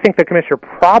 I think the commissioner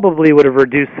probably would have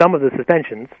reduced some of the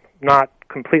suspensions, not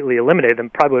completely eliminated them,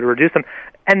 probably would have reduced them,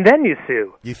 and then you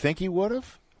sue. You think he would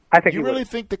have? I think you really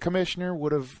think the commissioner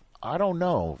would have? I don't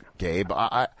know, Gabe.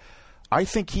 I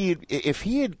think if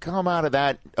he had come out of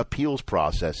that appeals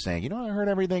process saying, I heard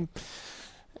everything,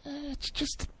 it's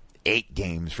just 8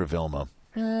 games for Vilma.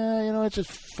 It's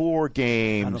just 4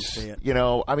 games. I don't see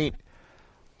it. I mean,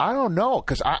 I don't know,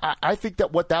 because I think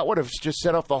that what that would have just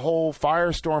set off the whole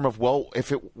firestorm of, well,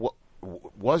 if it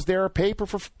was there a pay for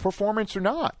performance or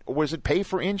not? Or was it pay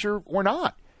for injure or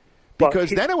not? Because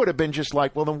then it would have been just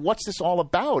like, well, then what's this all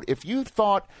about? If you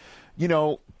thought,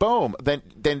 boom,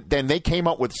 then they came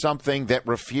up with something that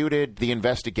refuted the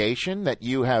investigation that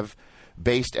you have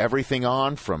based everything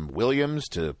on, from Williams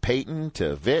to Payton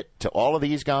to Vitt to all of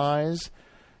these guys.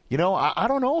 I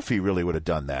don't know if he really would have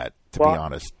done that, to be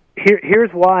honest.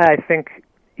 Here's why I think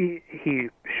he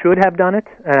should have done it,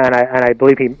 and I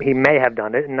believe he may have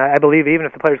done it, and I believe even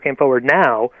if the players came forward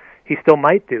now, he still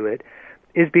might do it.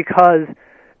 is because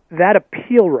that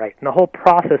appeal right and the whole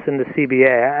process in the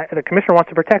CBA, the commissioner wants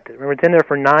to protect it. Remember, it's in there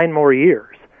for 9 more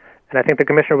years, and I think the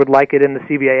commissioner would like it in the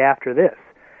CBA after this.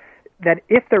 That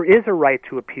if there is a right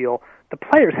to appeal, the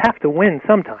players have to win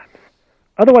sometimes.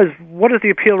 Otherwise, what does the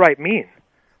appeal right mean?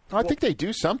 I think they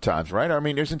do sometimes, right? I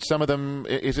mean, isn't some of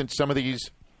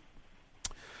these?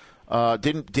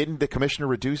 Didn't the commissioner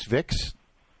reduce Vic's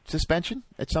suspension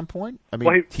at some point? I mean,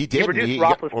 well, he did. He reduced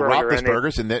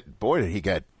Roethlisberger's, and that, boy, did he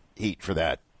get heat for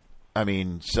that. I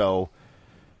mean,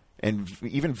 and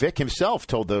even Vic himself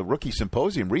told the rookie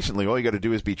symposium recently, all you got to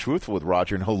do is be truthful with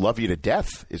Roger, and he'll love you to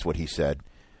death, is what he said.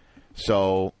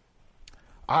 So,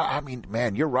 I mean,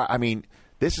 man, you're right. I mean,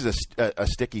 this is a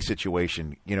sticky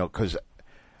situation, because.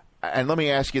 And let me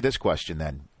ask you this question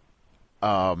then,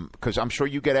 because I'm sure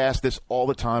you get asked this all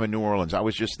the time in New Orleans. I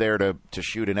was just there to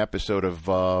shoot an episode of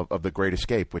The Great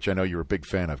Escape, which I know you're a big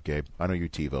fan of, Gabe. I know you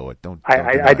TiVo it.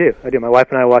 I do. My wife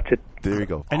and I watch it. There you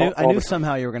go. I knew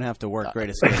somehow you were going to have to work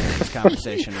Great Escape in this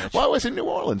conversation, Rich. Well, I was in New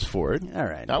Orleans for it. All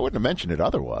right. I wouldn't have mentioned it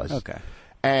otherwise. Okay.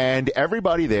 And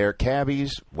everybody there,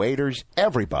 cabbies, waiters,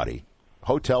 everybody,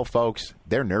 hotel folks,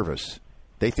 they're nervous.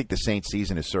 They think the Saints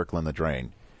season is circling the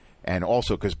drain. And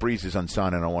also because Breeze is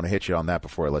unsigned, and I want to hit you on that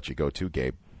before I let you go too,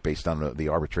 Gabe, based on the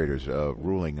arbitrator's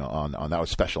ruling on that was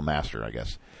special master, I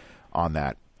guess, on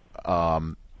that.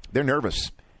 They're nervous.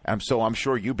 And so I'm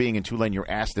sure you being in Tulane, you're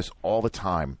asked this all the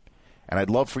time. And I'd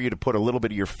love for you to put a little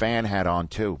bit of your fan hat on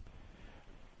too.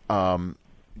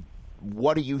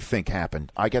 What do you think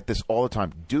happened? I get this all the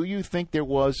time. Do you think there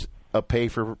was a pay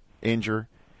for injure?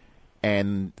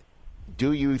 And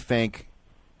do you think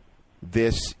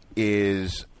this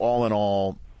is all in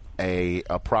all a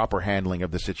proper handling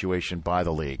of the situation by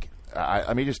the league?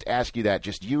 Let me just ask you that.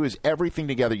 Just you as everything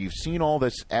together. You've seen all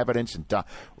this evidence and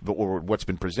or what's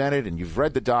been presented, and you've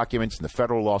read the documents and the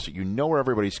federal lawsuit. You know where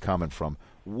everybody's coming from.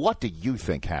 What do you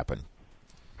think happened?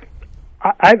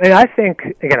 I think,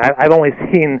 again, I've only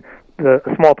seen a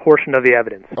small portion of the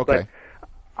evidence. Okay.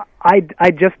 But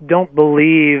I just don't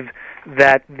believe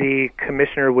that the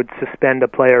commissioner would suspend a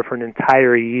player for an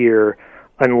entire year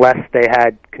unless they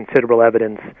had considerable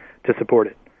evidence to support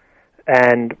it.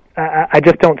 And I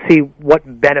just don't see what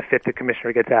benefit the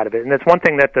commissioner gets out of it. And that's one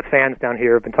thing that the fans down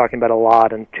here have been talking about a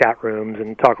lot in chat rooms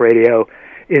and talk radio,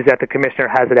 is that the commissioner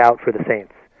has it out for the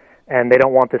Saints. And they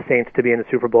don't want the Saints to be in the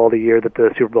Super Bowl the year that the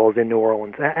Super Bowl is in New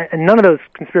Orleans. And none of those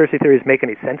conspiracy theories make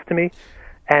any sense to me.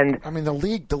 And I mean, the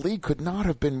league could not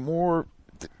have been more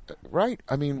right.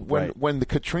 I mean, when the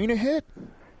Katrina hit,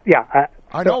 yeah,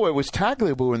 I know it was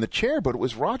Tagliabue in the chair, but it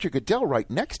was Roger Goodell right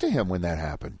next to him when that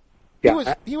happened.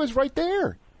 Yeah, he was right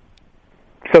there.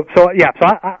 So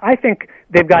I think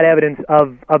they've got evidence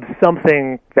of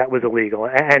something that was illegal.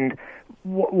 And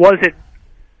was it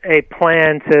a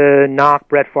plan to knock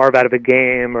Brett Favre out of a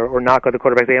game or knock out the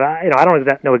quarterback game? I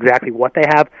don't know exactly what they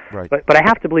have, right. but I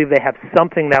have to believe they have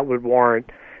something that would warrant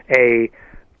a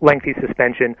lengthy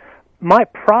suspension. My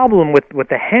problem with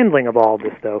the handling of all of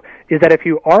this, though, is that if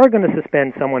you are going to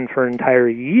suspend someone for an entire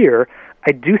year,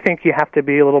 I do think you have to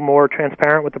be a little more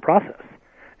transparent with the process.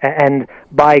 And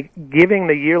by giving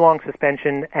the year-long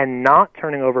suspension and not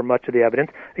turning over much of the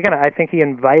evidence, again, I think he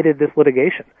invited this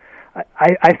litigation.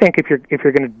 I think if you're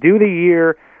going to do the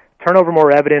year, turn over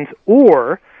more evidence,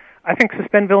 or I think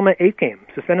suspend Vilma 8 games,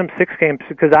 suspend him 6 games,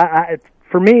 because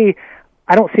for me,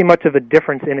 I don't see much of a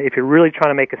difference in if you're really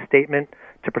trying to make a statement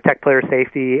to protect player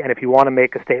safety, and if you want to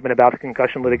make a statement about the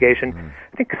concussion litigation,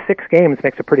 I think 6 games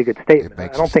makes a pretty good statement. I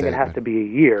don't think it has to be a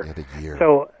year.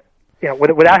 So,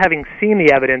 without having seen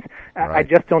the evidence, right. I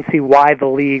just don't see why the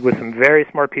league, with some very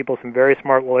smart people, some very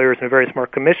smart lawyers, and a very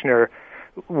smart commissioner,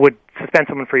 would suspend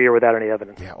someone for a year without any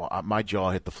evidence. Yeah, well, my jaw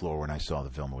hit the floor when I saw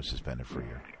that Vilma was suspended for a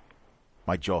year.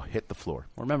 My jaw hit the floor.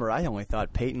 Well, remember, I only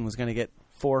thought Peyton was going to get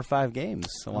 4 or 5 games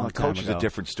a long time ago. Coach is a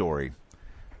different story.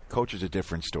 Coach is a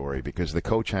different story because the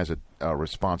coach has a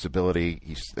responsibility.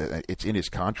 It's in his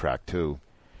contract too,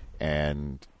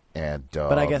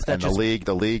 but I guess that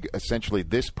the league essentially,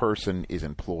 this person is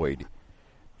employed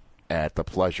at the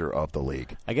pleasure of the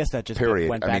league. I guess that just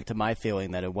went back to my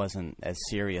feeling that it wasn't as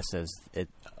serious as it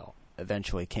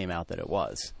eventually came out that it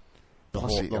was.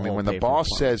 When the boss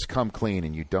says come clean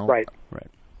and you don't, right.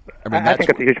 I think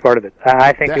that's a huge part of it.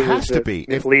 I think it has to be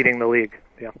leading the league.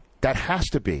 Yeah, that has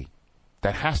to be.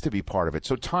 That has to be part of it.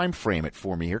 So time frame it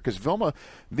for me here, because Vilma,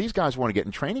 these guys want to get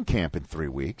in training camp in 3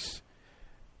 weeks.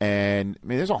 And, I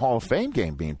mean, there's a Hall of Fame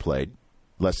game being played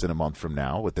less than a month from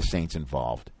now with the Saints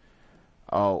involved.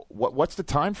 What's the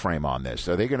time frame on this?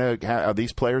 Are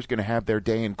these players going to have their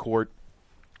day in court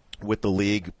with the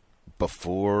league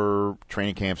before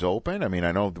training camps open? I mean,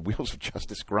 I know the wheels of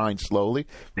justice grind slowly.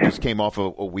 We just came off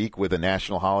a week with a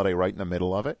national holiday right in the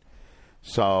middle of it.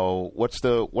 So what's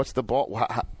the ball?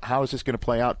 How is this going to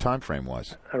play out time frame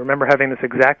wise? I remember having this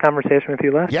exact conversation with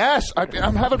you last. Yes,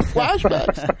 I'm having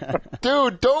flashbacks.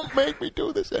 Dude, don't make me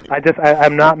do this anymore.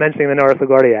 I'm not mentioning the Norris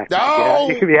LaGuardia Act. No,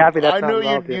 you could be happy that's I not knew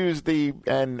involved you'd here. use the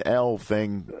NL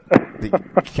thing. You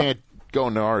can't go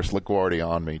Norris LaGuardia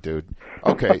on me, dude.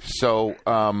 Okay, so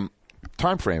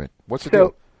time frame it. What's the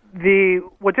deal?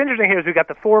 What's interesting here is we've got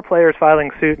the 4 players filing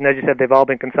suit, and as you said, they've all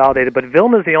been consolidated. But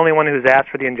Vilma's the only one who's asked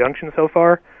for the injunction so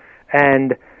far.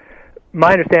 And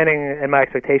my understanding and my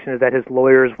expectation is that his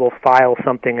lawyers will file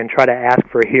something and try to ask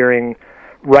for a hearing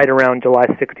right around July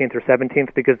 16th or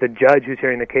 17th, because the judge who's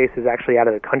hearing the case is actually out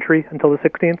of the country until the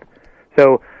 16th.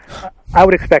 So I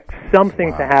would expect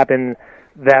something to happen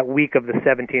that week of the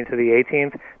 17th to the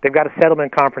 18th. They've got a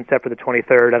settlement conference set for the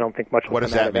 23rd. I don't think much will What come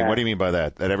does out that of mean? that. What do you mean by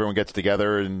that? That everyone gets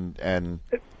together and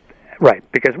Right,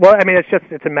 because, well, I mean,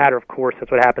 it's a matter of course.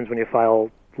 That's what happens when you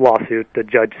file lawsuit. The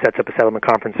judge sets up a settlement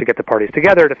conference to get the parties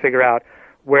together to figure out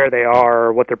where they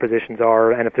are, what their positions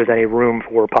are, and if there's any room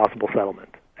for possible settlement.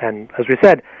 And as we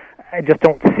said, I just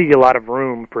don't see a lot of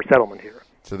room for settlement here.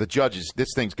 So the judges, this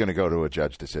thing's going to go to a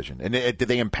judge decision. And did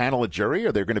they impanel a jury?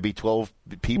 Are there going to be 12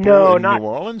 people in New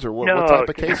Orleans? Or what type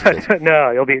of case is this?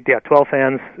 No, you'll be 12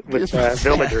 fans with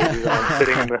Vilma jerseys on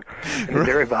sitting in the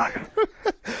jury box.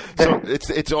 So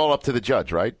it's all up to the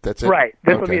judge, right? That's it? Right.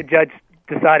 This will be a judge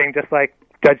deciding, just like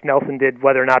Judge Nelson did,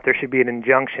 whether or not there should be an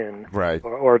injunction, right,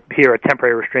 or here a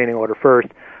temporary restraining order first,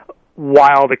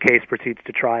 while the case proceeds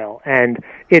to trial. And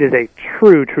it is a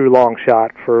true long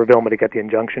shot for Vilma to get the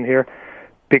injunction here,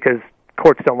 because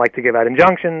courts don't like to give out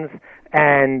injunctions,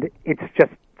 and it's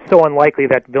just so unlikely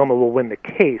that Vilma will win the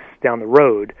case down the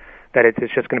road that it's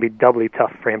just going to be doubly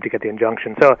tough for him to get the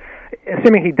injunction. So,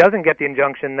 assuming he doesn't get the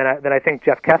injunction, then I think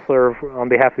Jeff Kessler, on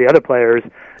behalf of the other players...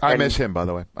 I miss him, by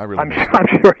the way. I really miss him. I'm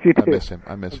sure you do. I miss him.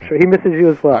 I'm sure he misses you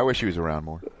as well. I wish he was around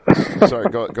more. Sorry,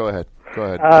 go ahead. Go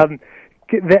ahead.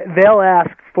 They'll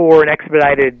ask for an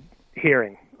expedited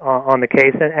hearing on the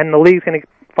case, and the league's going to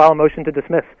file a motion to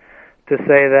dismiss, to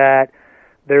say that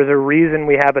there's a reason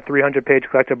we have a 300-page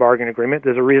collective bargaining agreement.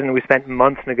 There's a reason we spent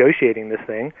months negotiating this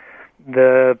thing.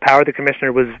 The power of the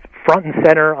commissioner was front and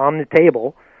center on the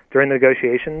table during the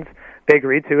negotiations. They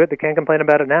agreed to it. They can't complain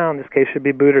about it now, and this case should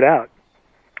be booted out.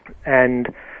 And,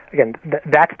 again,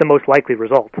 that's the most likely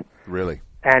result. Really?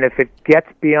 And if it gets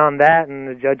beyond that and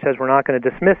the judge says we're not going to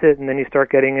dismiss it, and then you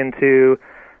start getting into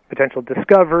potential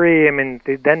discovery, I mean,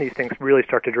 then these things really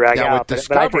start to drag out.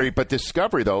 But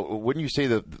discovery, though, wouldn't you say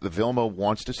that the Vilma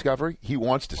wants discovery? He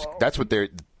wants that's what they're...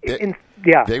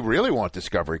 They really want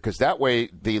discovery, because that way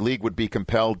the league would be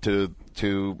compelled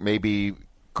to maybe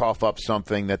cough up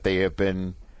something that they have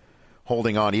been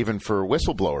holding on even for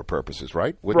whistleblower purposes,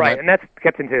 right? And that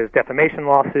gets into his defamation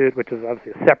lawsuit, which is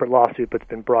obviously a separate lawsuit but's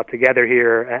been brought together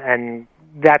here, and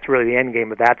that's really the end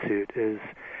game of that suit, is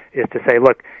to say,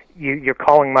 look, you're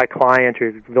calling my client,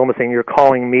 or Vilma saying you're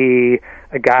calling me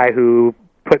a guy who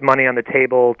put money on the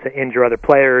table to injure other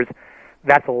players.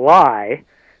 That's a lie.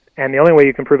 And the only way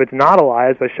you can prove it's not a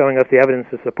lie is by showing us the evidence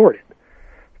to support it.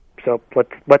 So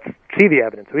let's see the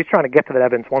evidence. So he's trying to get to that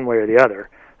evidence one way or the other.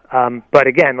 But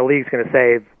again, the league's going to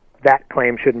say that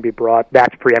claim shouldn't be brought.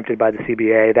 That's preempted by the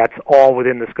CBA. That's all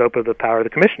within the scope of the power of the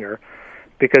commissioner,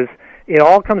 because it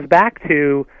all comes back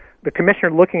to the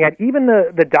commissioner looking at even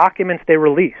the documents they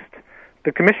released.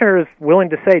 The commissioner is willing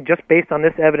to say, just based on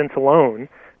this evidence alone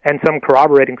and some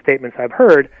corroborating statements I've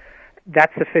heard,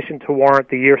 that's sufficient to warrant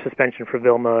the year suspension for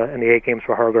Vilma and the 8 games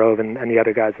for Hargrove and the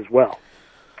other guys as well.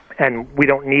 And we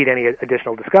don't need any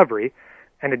additional discovery,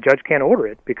 and the judge can't order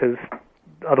it, because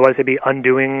otherwise they'd be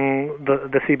undoing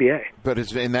the CBA. But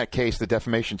in that case, the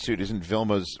defamation suit, isn't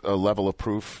Vilma's level of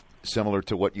proof similar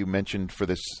to what you mentioned for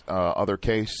this other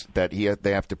case, that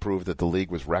they have to prove that the league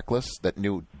was reckless, that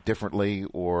knew differently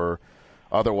or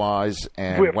otherwise,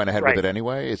 and went ahead with it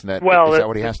anyway? Is that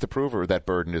what he has to prove, or that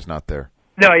burden is not there?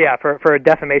 No, yeah. For a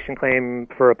defamation claim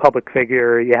for a public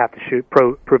figure, you have to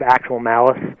prove actual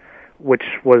malice, which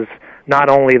was not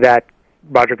only that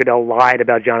Roger Goodell lied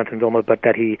about Jonathan Vilma, but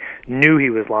that he knew he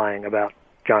was lying about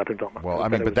Jonathan Vilma. Well, I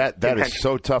mean, but that is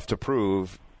so tough to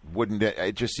prove, wouldn't it?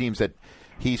 It just seems that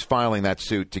he's filing that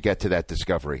suit to get to that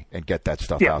discovery and get that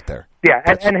stuff out there. Yeah,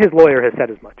 and his lawyer has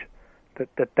said as much.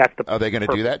 That's the. Are they going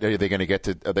to do that? Are they going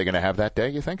to Are they going to have that day,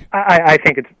 you think? I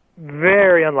think it's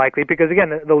very unlikely, because again,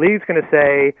 the league's going to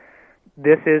say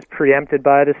this is preempted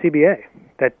by the CBA.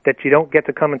 That you don't get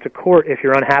to come into court if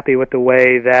you're unhappy with the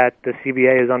way that the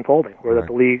CBA is unfolding, or that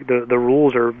the league the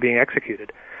rules are being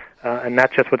executed. And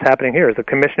that's just what's happening here. Is the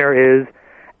commissioner is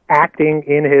acting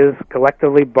in his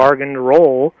collectively bargained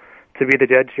role to be the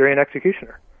judge, jury, and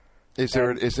executioner.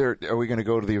 Are we going to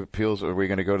go to the appeals? Are we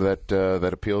going to go to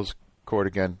that appeals court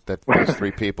again? Those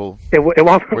three people. It won't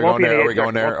Are be we going there?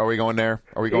 Are we going there?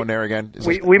 Are we going there again?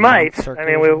 We might. I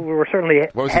mean, we're certainly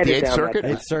what was it, the 8th Circuit?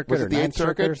 8th Circuit was it the 8th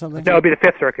Circuit or something? No, it would be the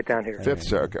 5th Circuit down here. 5th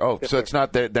Circuit. Oh, so it's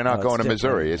not they're not going to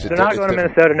Missouri. Is it? They're not going to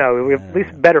Minnesota. No, we have at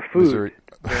least better food. Missouri.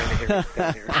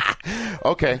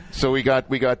 Okay, so we got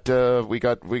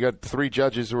 3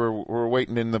 judges who are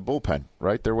waiting in the bullpen,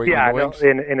 right? They're waiting. Yeah, in the wings?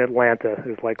 in Atlanta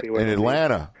is likely where in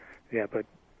Atlanta. Yeah, but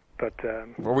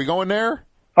are we going there?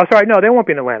 Oh, sorry, no, they won't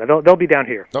be in Atlanta. They'll be down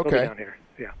here. Okay. They'll be down here.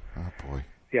 Yeah. Oh boy.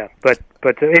 Yeah, but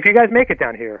if you guys make it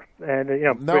down here, and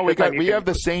no, we have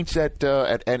the Saints at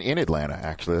in Atlanta.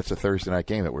 Actually, that's a Thursday night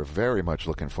game that we're very much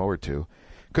looking forward to.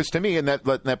 Because to me, and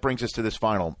that brings us to this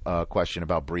final question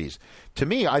about Breeze. To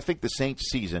me, I think the Saints'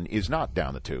 season is not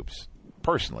down the tubes.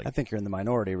 Personally, I think you're in the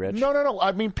minority, Rich. No.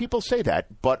 I mean, people say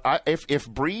that, but if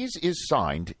Breeze is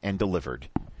signed and delivered,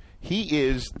 he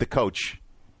is the coach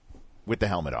with the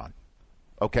helmet on.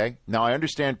 Okay. Now I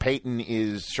understand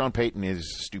Sean Payton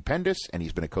is stupendous, and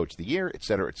he's been a coach of the year, et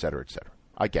cetera, et cetera, et cetera.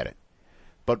 I get it.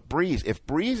 But if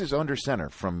Breeze is under center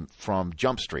from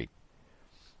Jump Street,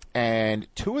 and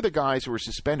 2 of the guys who were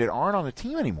suspended aren't on the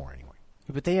team anymore anyway.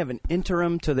 But they have an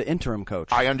interim to the interim coach.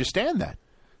 I understand that.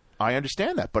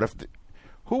 But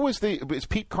it's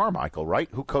Pete Carmichael, right,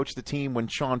 who coached the team when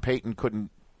Sean Payton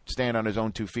couldn't stand on his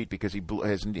own 2 feet because he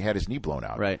had his knee blown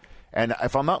out. Right. And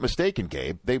if I'm not mistaken,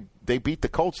 Gabe, they beat the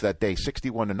Colts that day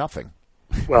 61-0.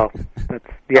 Well,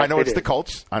 I know it's the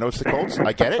Colts. I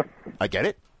get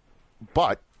it.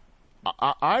 But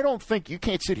I don't think you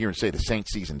can't sit here and say the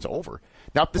Saints season's over.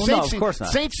 Now, if the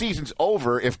Saints season's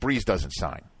over if Breeze doesn't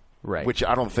sign, right? Which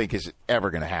I don't think is ever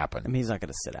going to happen. I mean, he's not going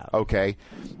to sit out. Okay,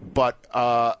 but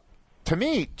to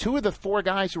me, 2 of the 4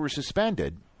 guys who were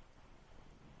suspended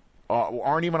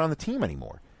aren't even on the team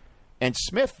anymore. And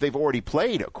Smith, they've already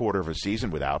played a quarter of a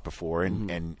season without before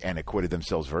and acquitted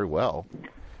themselves very well.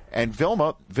 And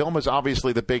Vilma's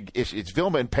obviously the big issue. It's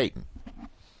Vilma and Peyton.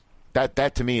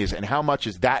 That to me is, and how much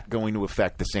is that going to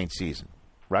affect the Saints season,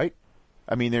 right?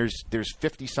 I mean, there's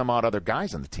 50 some odd other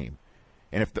guys on the team,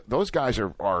 and if those guys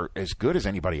are as good as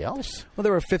anybody else, well,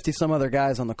 there were 50 some other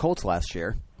guys on the Colts last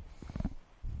year.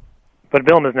 But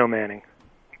Vilma's no Manning.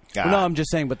 Well, no, I'm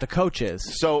just saying, but the coach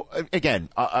is. So again,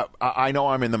 I know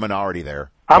I'm in the minority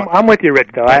there. I'm with you,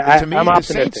 Rich. Though to me, I'm the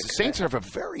optimistic. Saints have a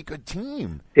very good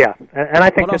team. Yeah, and I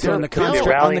think but also on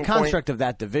the construct of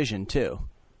that division too.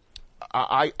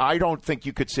 I don't think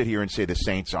you could sit here and say the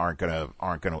Saints aren't gonna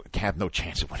have no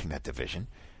chance of winning that division.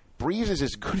 Breeze is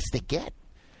as good as they get.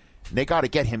 They got to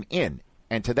get him in,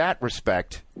 and to that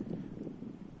respect,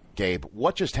 Gabe,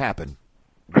 what just happened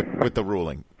with the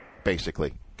ruling?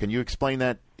 Basically, can you explain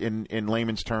that in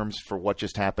layman's terms for what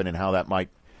just happened and how that might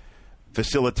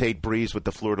facilitate Breeze with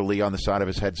the fleur-de-lis on the side of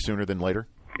his head sooner than later?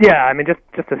 Yeah, I mean, just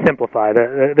to simplify,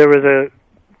 there was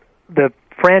the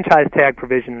franchise tag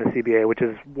provision in the CBA, which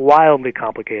is wildly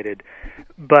complicated.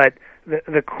 But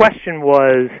the question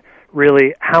was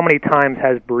really how many times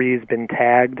has Breeze been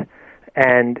tagged?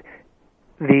 And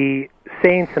the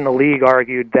Saints and the league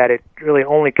argued that it really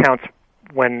only counts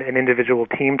when an individual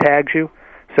team tags you.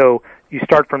 So you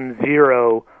start from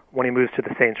 0 when he moves to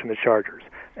the Saints from the Chargers.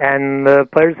 And the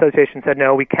Players Association said,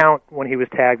 no, we count when he was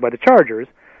tagged by the Chargers.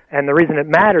 And the reason it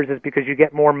matters is because you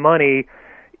get more money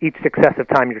each successive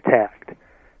time you're tagged.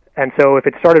 And so if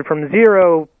it started from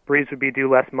 0, Breeze would be due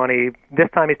less money this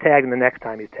time he's tagged and the next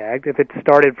time he's tagged. If it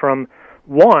started from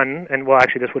 1, and well,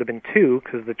 actually this would have been 2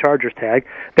 because the Chargers tag,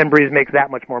 then Breeze makes that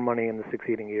much more money in the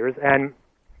succeeding years. And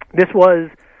this was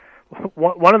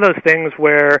one of those things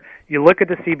where you look at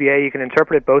the CBA, you can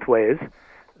interpret it both ways,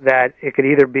 that it could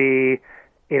either be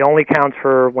it only counts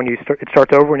for when it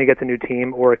starts over when you get the new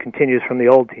team, or it continues from the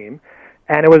old team.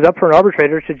 And it was up for an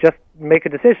arbitrator to just make a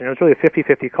decision. It was really a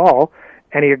 50-50 call,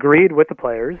 and he agreed with the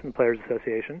players and the Players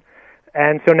Association.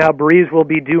 And so now Breeze will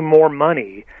be due more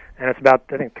money, and it's about,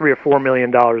 I think, $3 or $4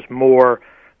 million more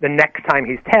the next time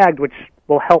he's tagged, which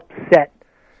will help set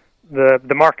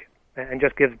the market and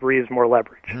just gives Breeze more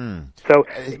leverage. So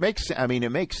it makes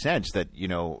sense that,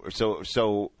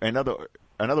 so in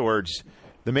other words,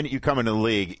 the minute you come into the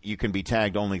league, you can be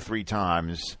tagged only 3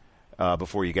 times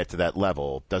before you get to that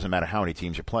level. Doesn't matter how many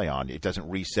teams you play on. It doesn't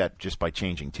reset just by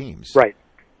changing teams. Right.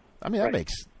 I mean, that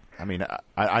makes. I mean,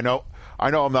 I know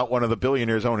I'm not one of the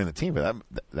billionaires owning the team, but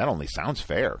that only sounds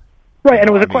fair. Right, and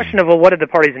it was a question of, well, what did the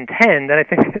parties intend? And I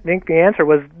think the answer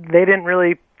was they didn't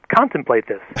really contemplate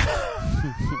this.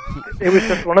 it was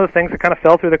just one of the things that kind of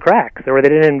fell through the cracks, where they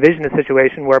didn't envision a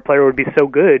situation where a player would be so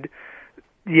good,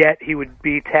 yet he would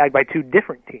be tagged by two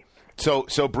different teams.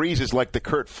 So Breeze is like the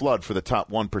Curt Flood for the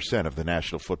top 1% of the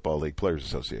National Football League Players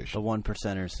Association. The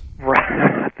 1%ers.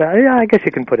 Right. Yeah, I guess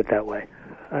you can put it that way.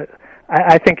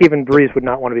 I think even Breeze would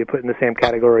not want to be put in the same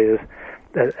category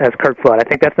as Curt Flood. I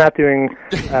think that's not doing.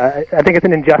 I think it's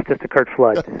an injustice to Curt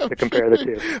Flood to compare the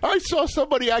two. I saw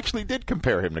somebody actually did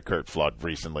compare him to Curt Flood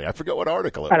recently. I forget what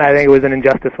article it was. And I think it was an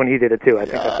injustice when he did it too. I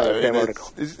think I saw the same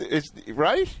article.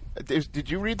 Right?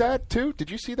 Did you read that too? Did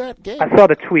you see that, Gabe? I saw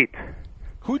the tweet.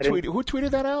 Who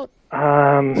tweeted that out?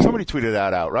 Somebody tweeted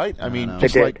that out, right? I mean,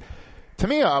 just like to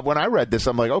me, when I read this,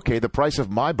 I'm like, okay, the price of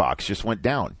my box just went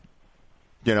down.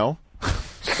 You know.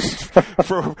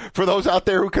 for those out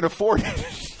there who can afford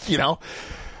it, you know.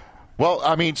 Well,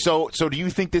 I mean, so do you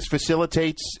think this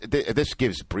facilitates? This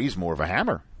gives Breeze more of a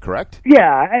hammer, correct?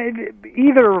 Yeah,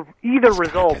 either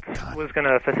result was going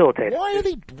to facilitate. Why are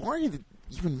they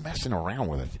even messing around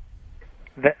with it?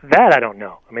 That I don't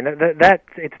know. I mean, that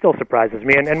it still surprises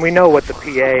me, and we know what the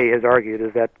PA has argued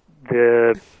is that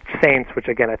the Saints, which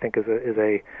again I think is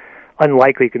a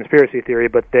unlikely conspiracy theory,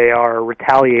 but they are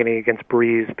retaliating against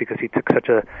Breeze because he took such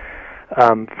a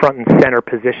front and center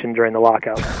position during the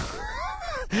lockout.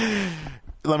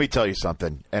 Let me tell you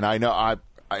something, and I know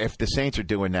if the Saints are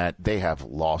doing that, they have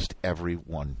lost every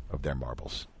one of their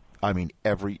marbles. I mean,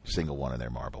 every single one of their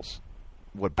marbles.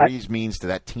 What Breeze means to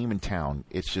that team in town,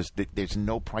 it's just there's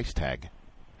no price tag.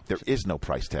 There is no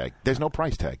price tag. There's no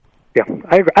price tag. Yeah,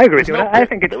 I agree with you. I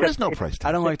think there is no price tag.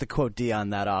 I don't like to quote Dion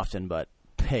that often, but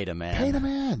pay the man. Pay the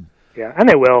man. Yeah, and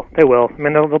they will. They will. I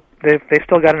mean, they've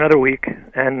still got another week,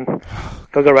 and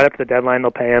they'll go right up to the deadline.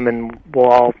 They'll pay him, and we'll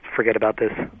all forget about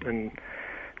this. And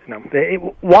you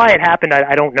know, why it happened,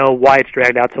 I don't know. Why it's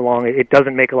dragged out so long, it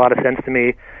doesn't make a lot of sense to me.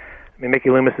 I mean, Mickey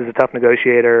Loomis is a tough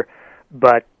negotiator,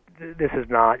 but this is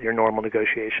not your normal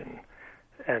negotiation.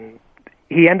 And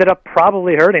he ended up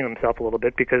probably hurting himself a little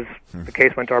bit because the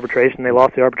case went to arbitration. They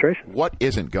lost the arbitration. What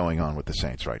isn't going on with the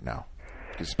Saints right now?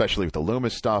 Especially with the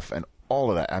Loomis stuff and all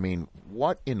of that. I mean,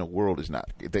 what in the world is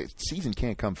not? The season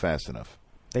can't come fast enough.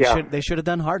 They should have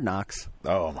done Hard Knocks.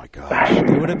 Oh my gosh,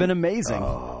 it would have been amazing.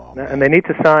 Oh, and they need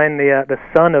to sign the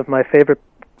son of my favorite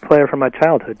player from my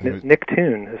childhood, Nick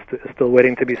Toon, is still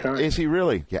waiting to be signed. Is he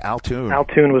really? Yeah, Al Toon. Al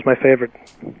Toon was my favorite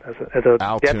as a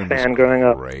Jets fan growing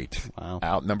up. Great.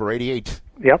 Wow. Number 88.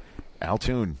 Yep. Al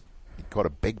Toon. He caught a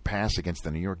big pass against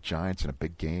the New York Giants in a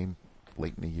big game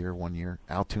late in the year, one year.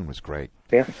 Al Toon was great.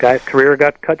 Yeah, guy's career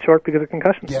got cut short because of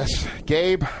concussion. Yes.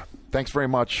 Gabe, thanks very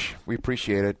much. We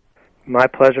appreciate it. My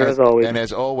pleasure, as always. And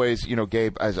as always, you know,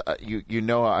 Gabe, as you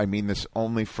know, I mean this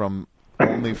only from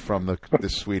the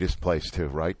sweetest place too,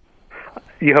 right?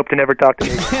 You hope to never talk to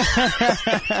me.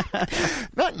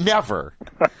 Not never.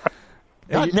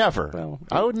 Not never. Well,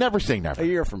 I would never say never. A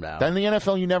year from now. Then the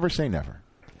NFL, you never say never.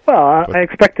 Well, I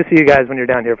expect to see you guys when you're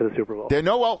down here for the Super Bowl.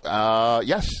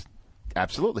 Yes,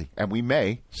 absolutely. And we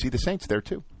may see the Saints there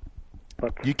too.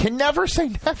 You can never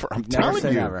say never. I'm telling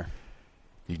you. Never.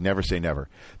 You never say never.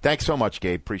 Thanks so much,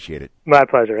 Gabe. Appreciate it. My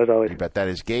pleasure, as always. You bet. That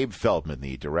is Gabe Feldman,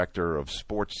 the Director of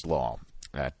Sports Law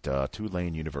at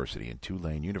Tulane University. And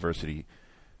Tulane University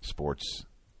Sports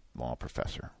Law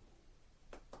Professor.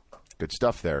 Good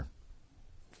stuff there.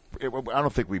 I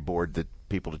don't think we bored the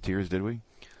people to tears, did we?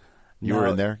 You were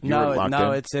in there? You were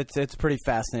locked in? It's pretty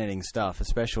fascinating stuff,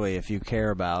 especially if you care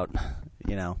about,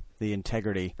 the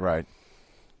integrity. Right.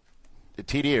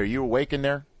 TD, are you awake in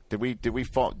there? Did we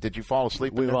fall? Did you fall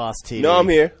asleep? We lost TD. No, I'm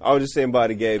here. I was just saying bye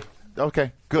to Gabe.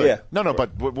 Okay, good. Yeah. No, but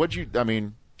what'd you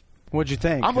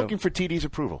think? I'm looking for TD's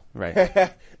approval. Right.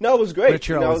 No, it was great.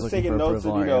 Richard I always was looking taking for notes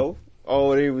approval, and, all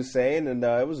what he was saying, and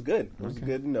it was good. It was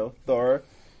good, thorough.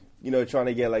 Trying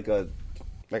to get like a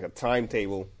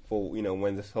timetable for,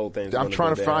 when this whole thing's I'm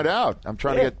trying to find out. I'm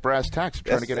trying to get brass tacks. I'm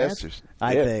trying to get answers.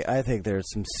 I think there's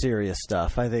some serious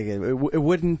stuff. I think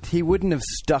he wouldn't have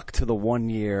stuck to the 1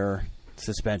 year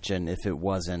suspension if it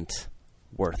wasn't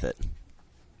worth it.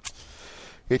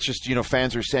 It's just,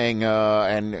 fans are saying,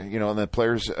 and the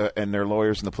players and their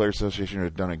lawyers and the Players Association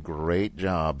have done a great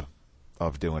job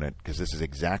of doing it, because this is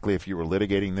exactly, if you were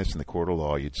litigating this in the court of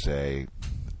law, you'd say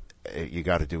you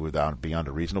got to do beyond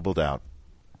a reasonable doubt.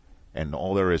 And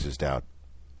all there is doubt.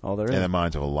 All there is. In the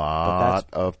minds of a lot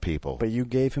of people. But you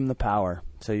gave him the power,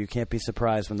 so you can't be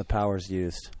surprised when the power's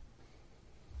used.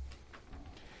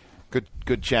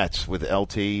 Good chats with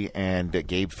LT and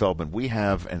Gabe Feldman. We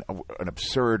have an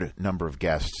absurd number of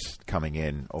guests coming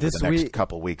in over the next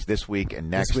couple weeks. This week and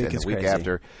next, and the week crazy.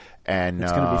 After. And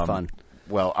it's going to be fun.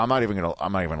 Well, I'm not even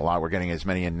gonna lie. We're getting as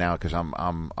many in now because I'm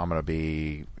gonna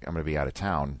be out of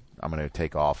town I'm going to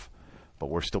take off, but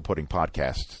we're still putting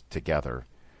podcasts together.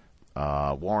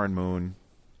 Warren Moon,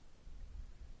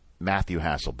 Matthew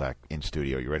Hasselbeck in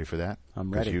studio. You ready for that?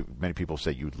 I'm ready. Many people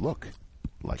say you look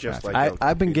like Just Matthew.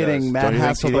 I've been getting Matt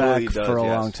Hasselbeck for a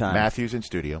long time. Matthew's in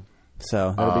studio.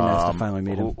 So that'll be nice to finally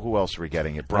meet him. Who else are we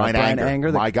getting? Brian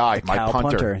Anger, my guy, my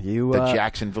punter. The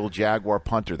Jacksonville Jaguar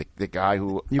punter, the guy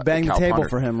who... You banged the table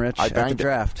for him, Rich, at the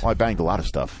draft. Well, I banged a lot of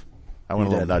stuff. I went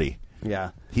a little nutty.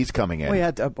 Yeah. He's coming in.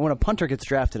 Well, yeah, when a punter gets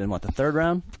drafted in, the third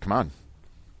round? Come on.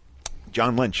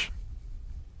 John Lynch.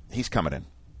 He's coming in.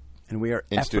 And we are...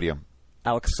 In studio.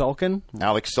 Alex Sulkin,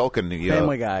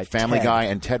 the Family Guy,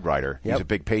 and Ted Ryder. Yep. He's a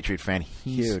big Patriot fan.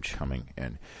 He's huge coming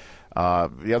in.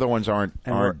 The other ones aren't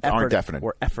definite.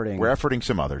 We're efforting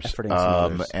some others.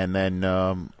 And then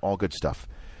all good stuff.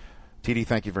 TD,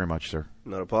 thank you very much, sir.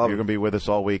 Not a problem. You're going to be with us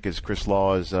all week as Chris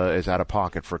Law is out of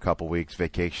pocket for a couple weeks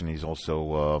vacation. He's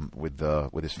also with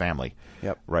his family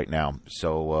right now.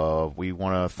 So we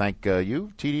want to thank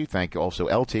you, TD. Thank also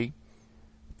LT.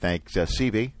 Thanks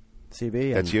CB.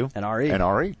 That's you. And RE.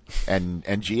 And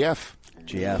GF.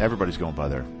 Everybody's going by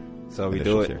there. That's how we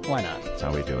do it. Here. Why not? That's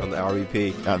how we do it. On the REP.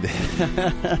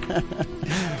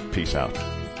 Peace out.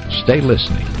 Stay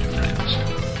listening, my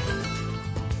friends.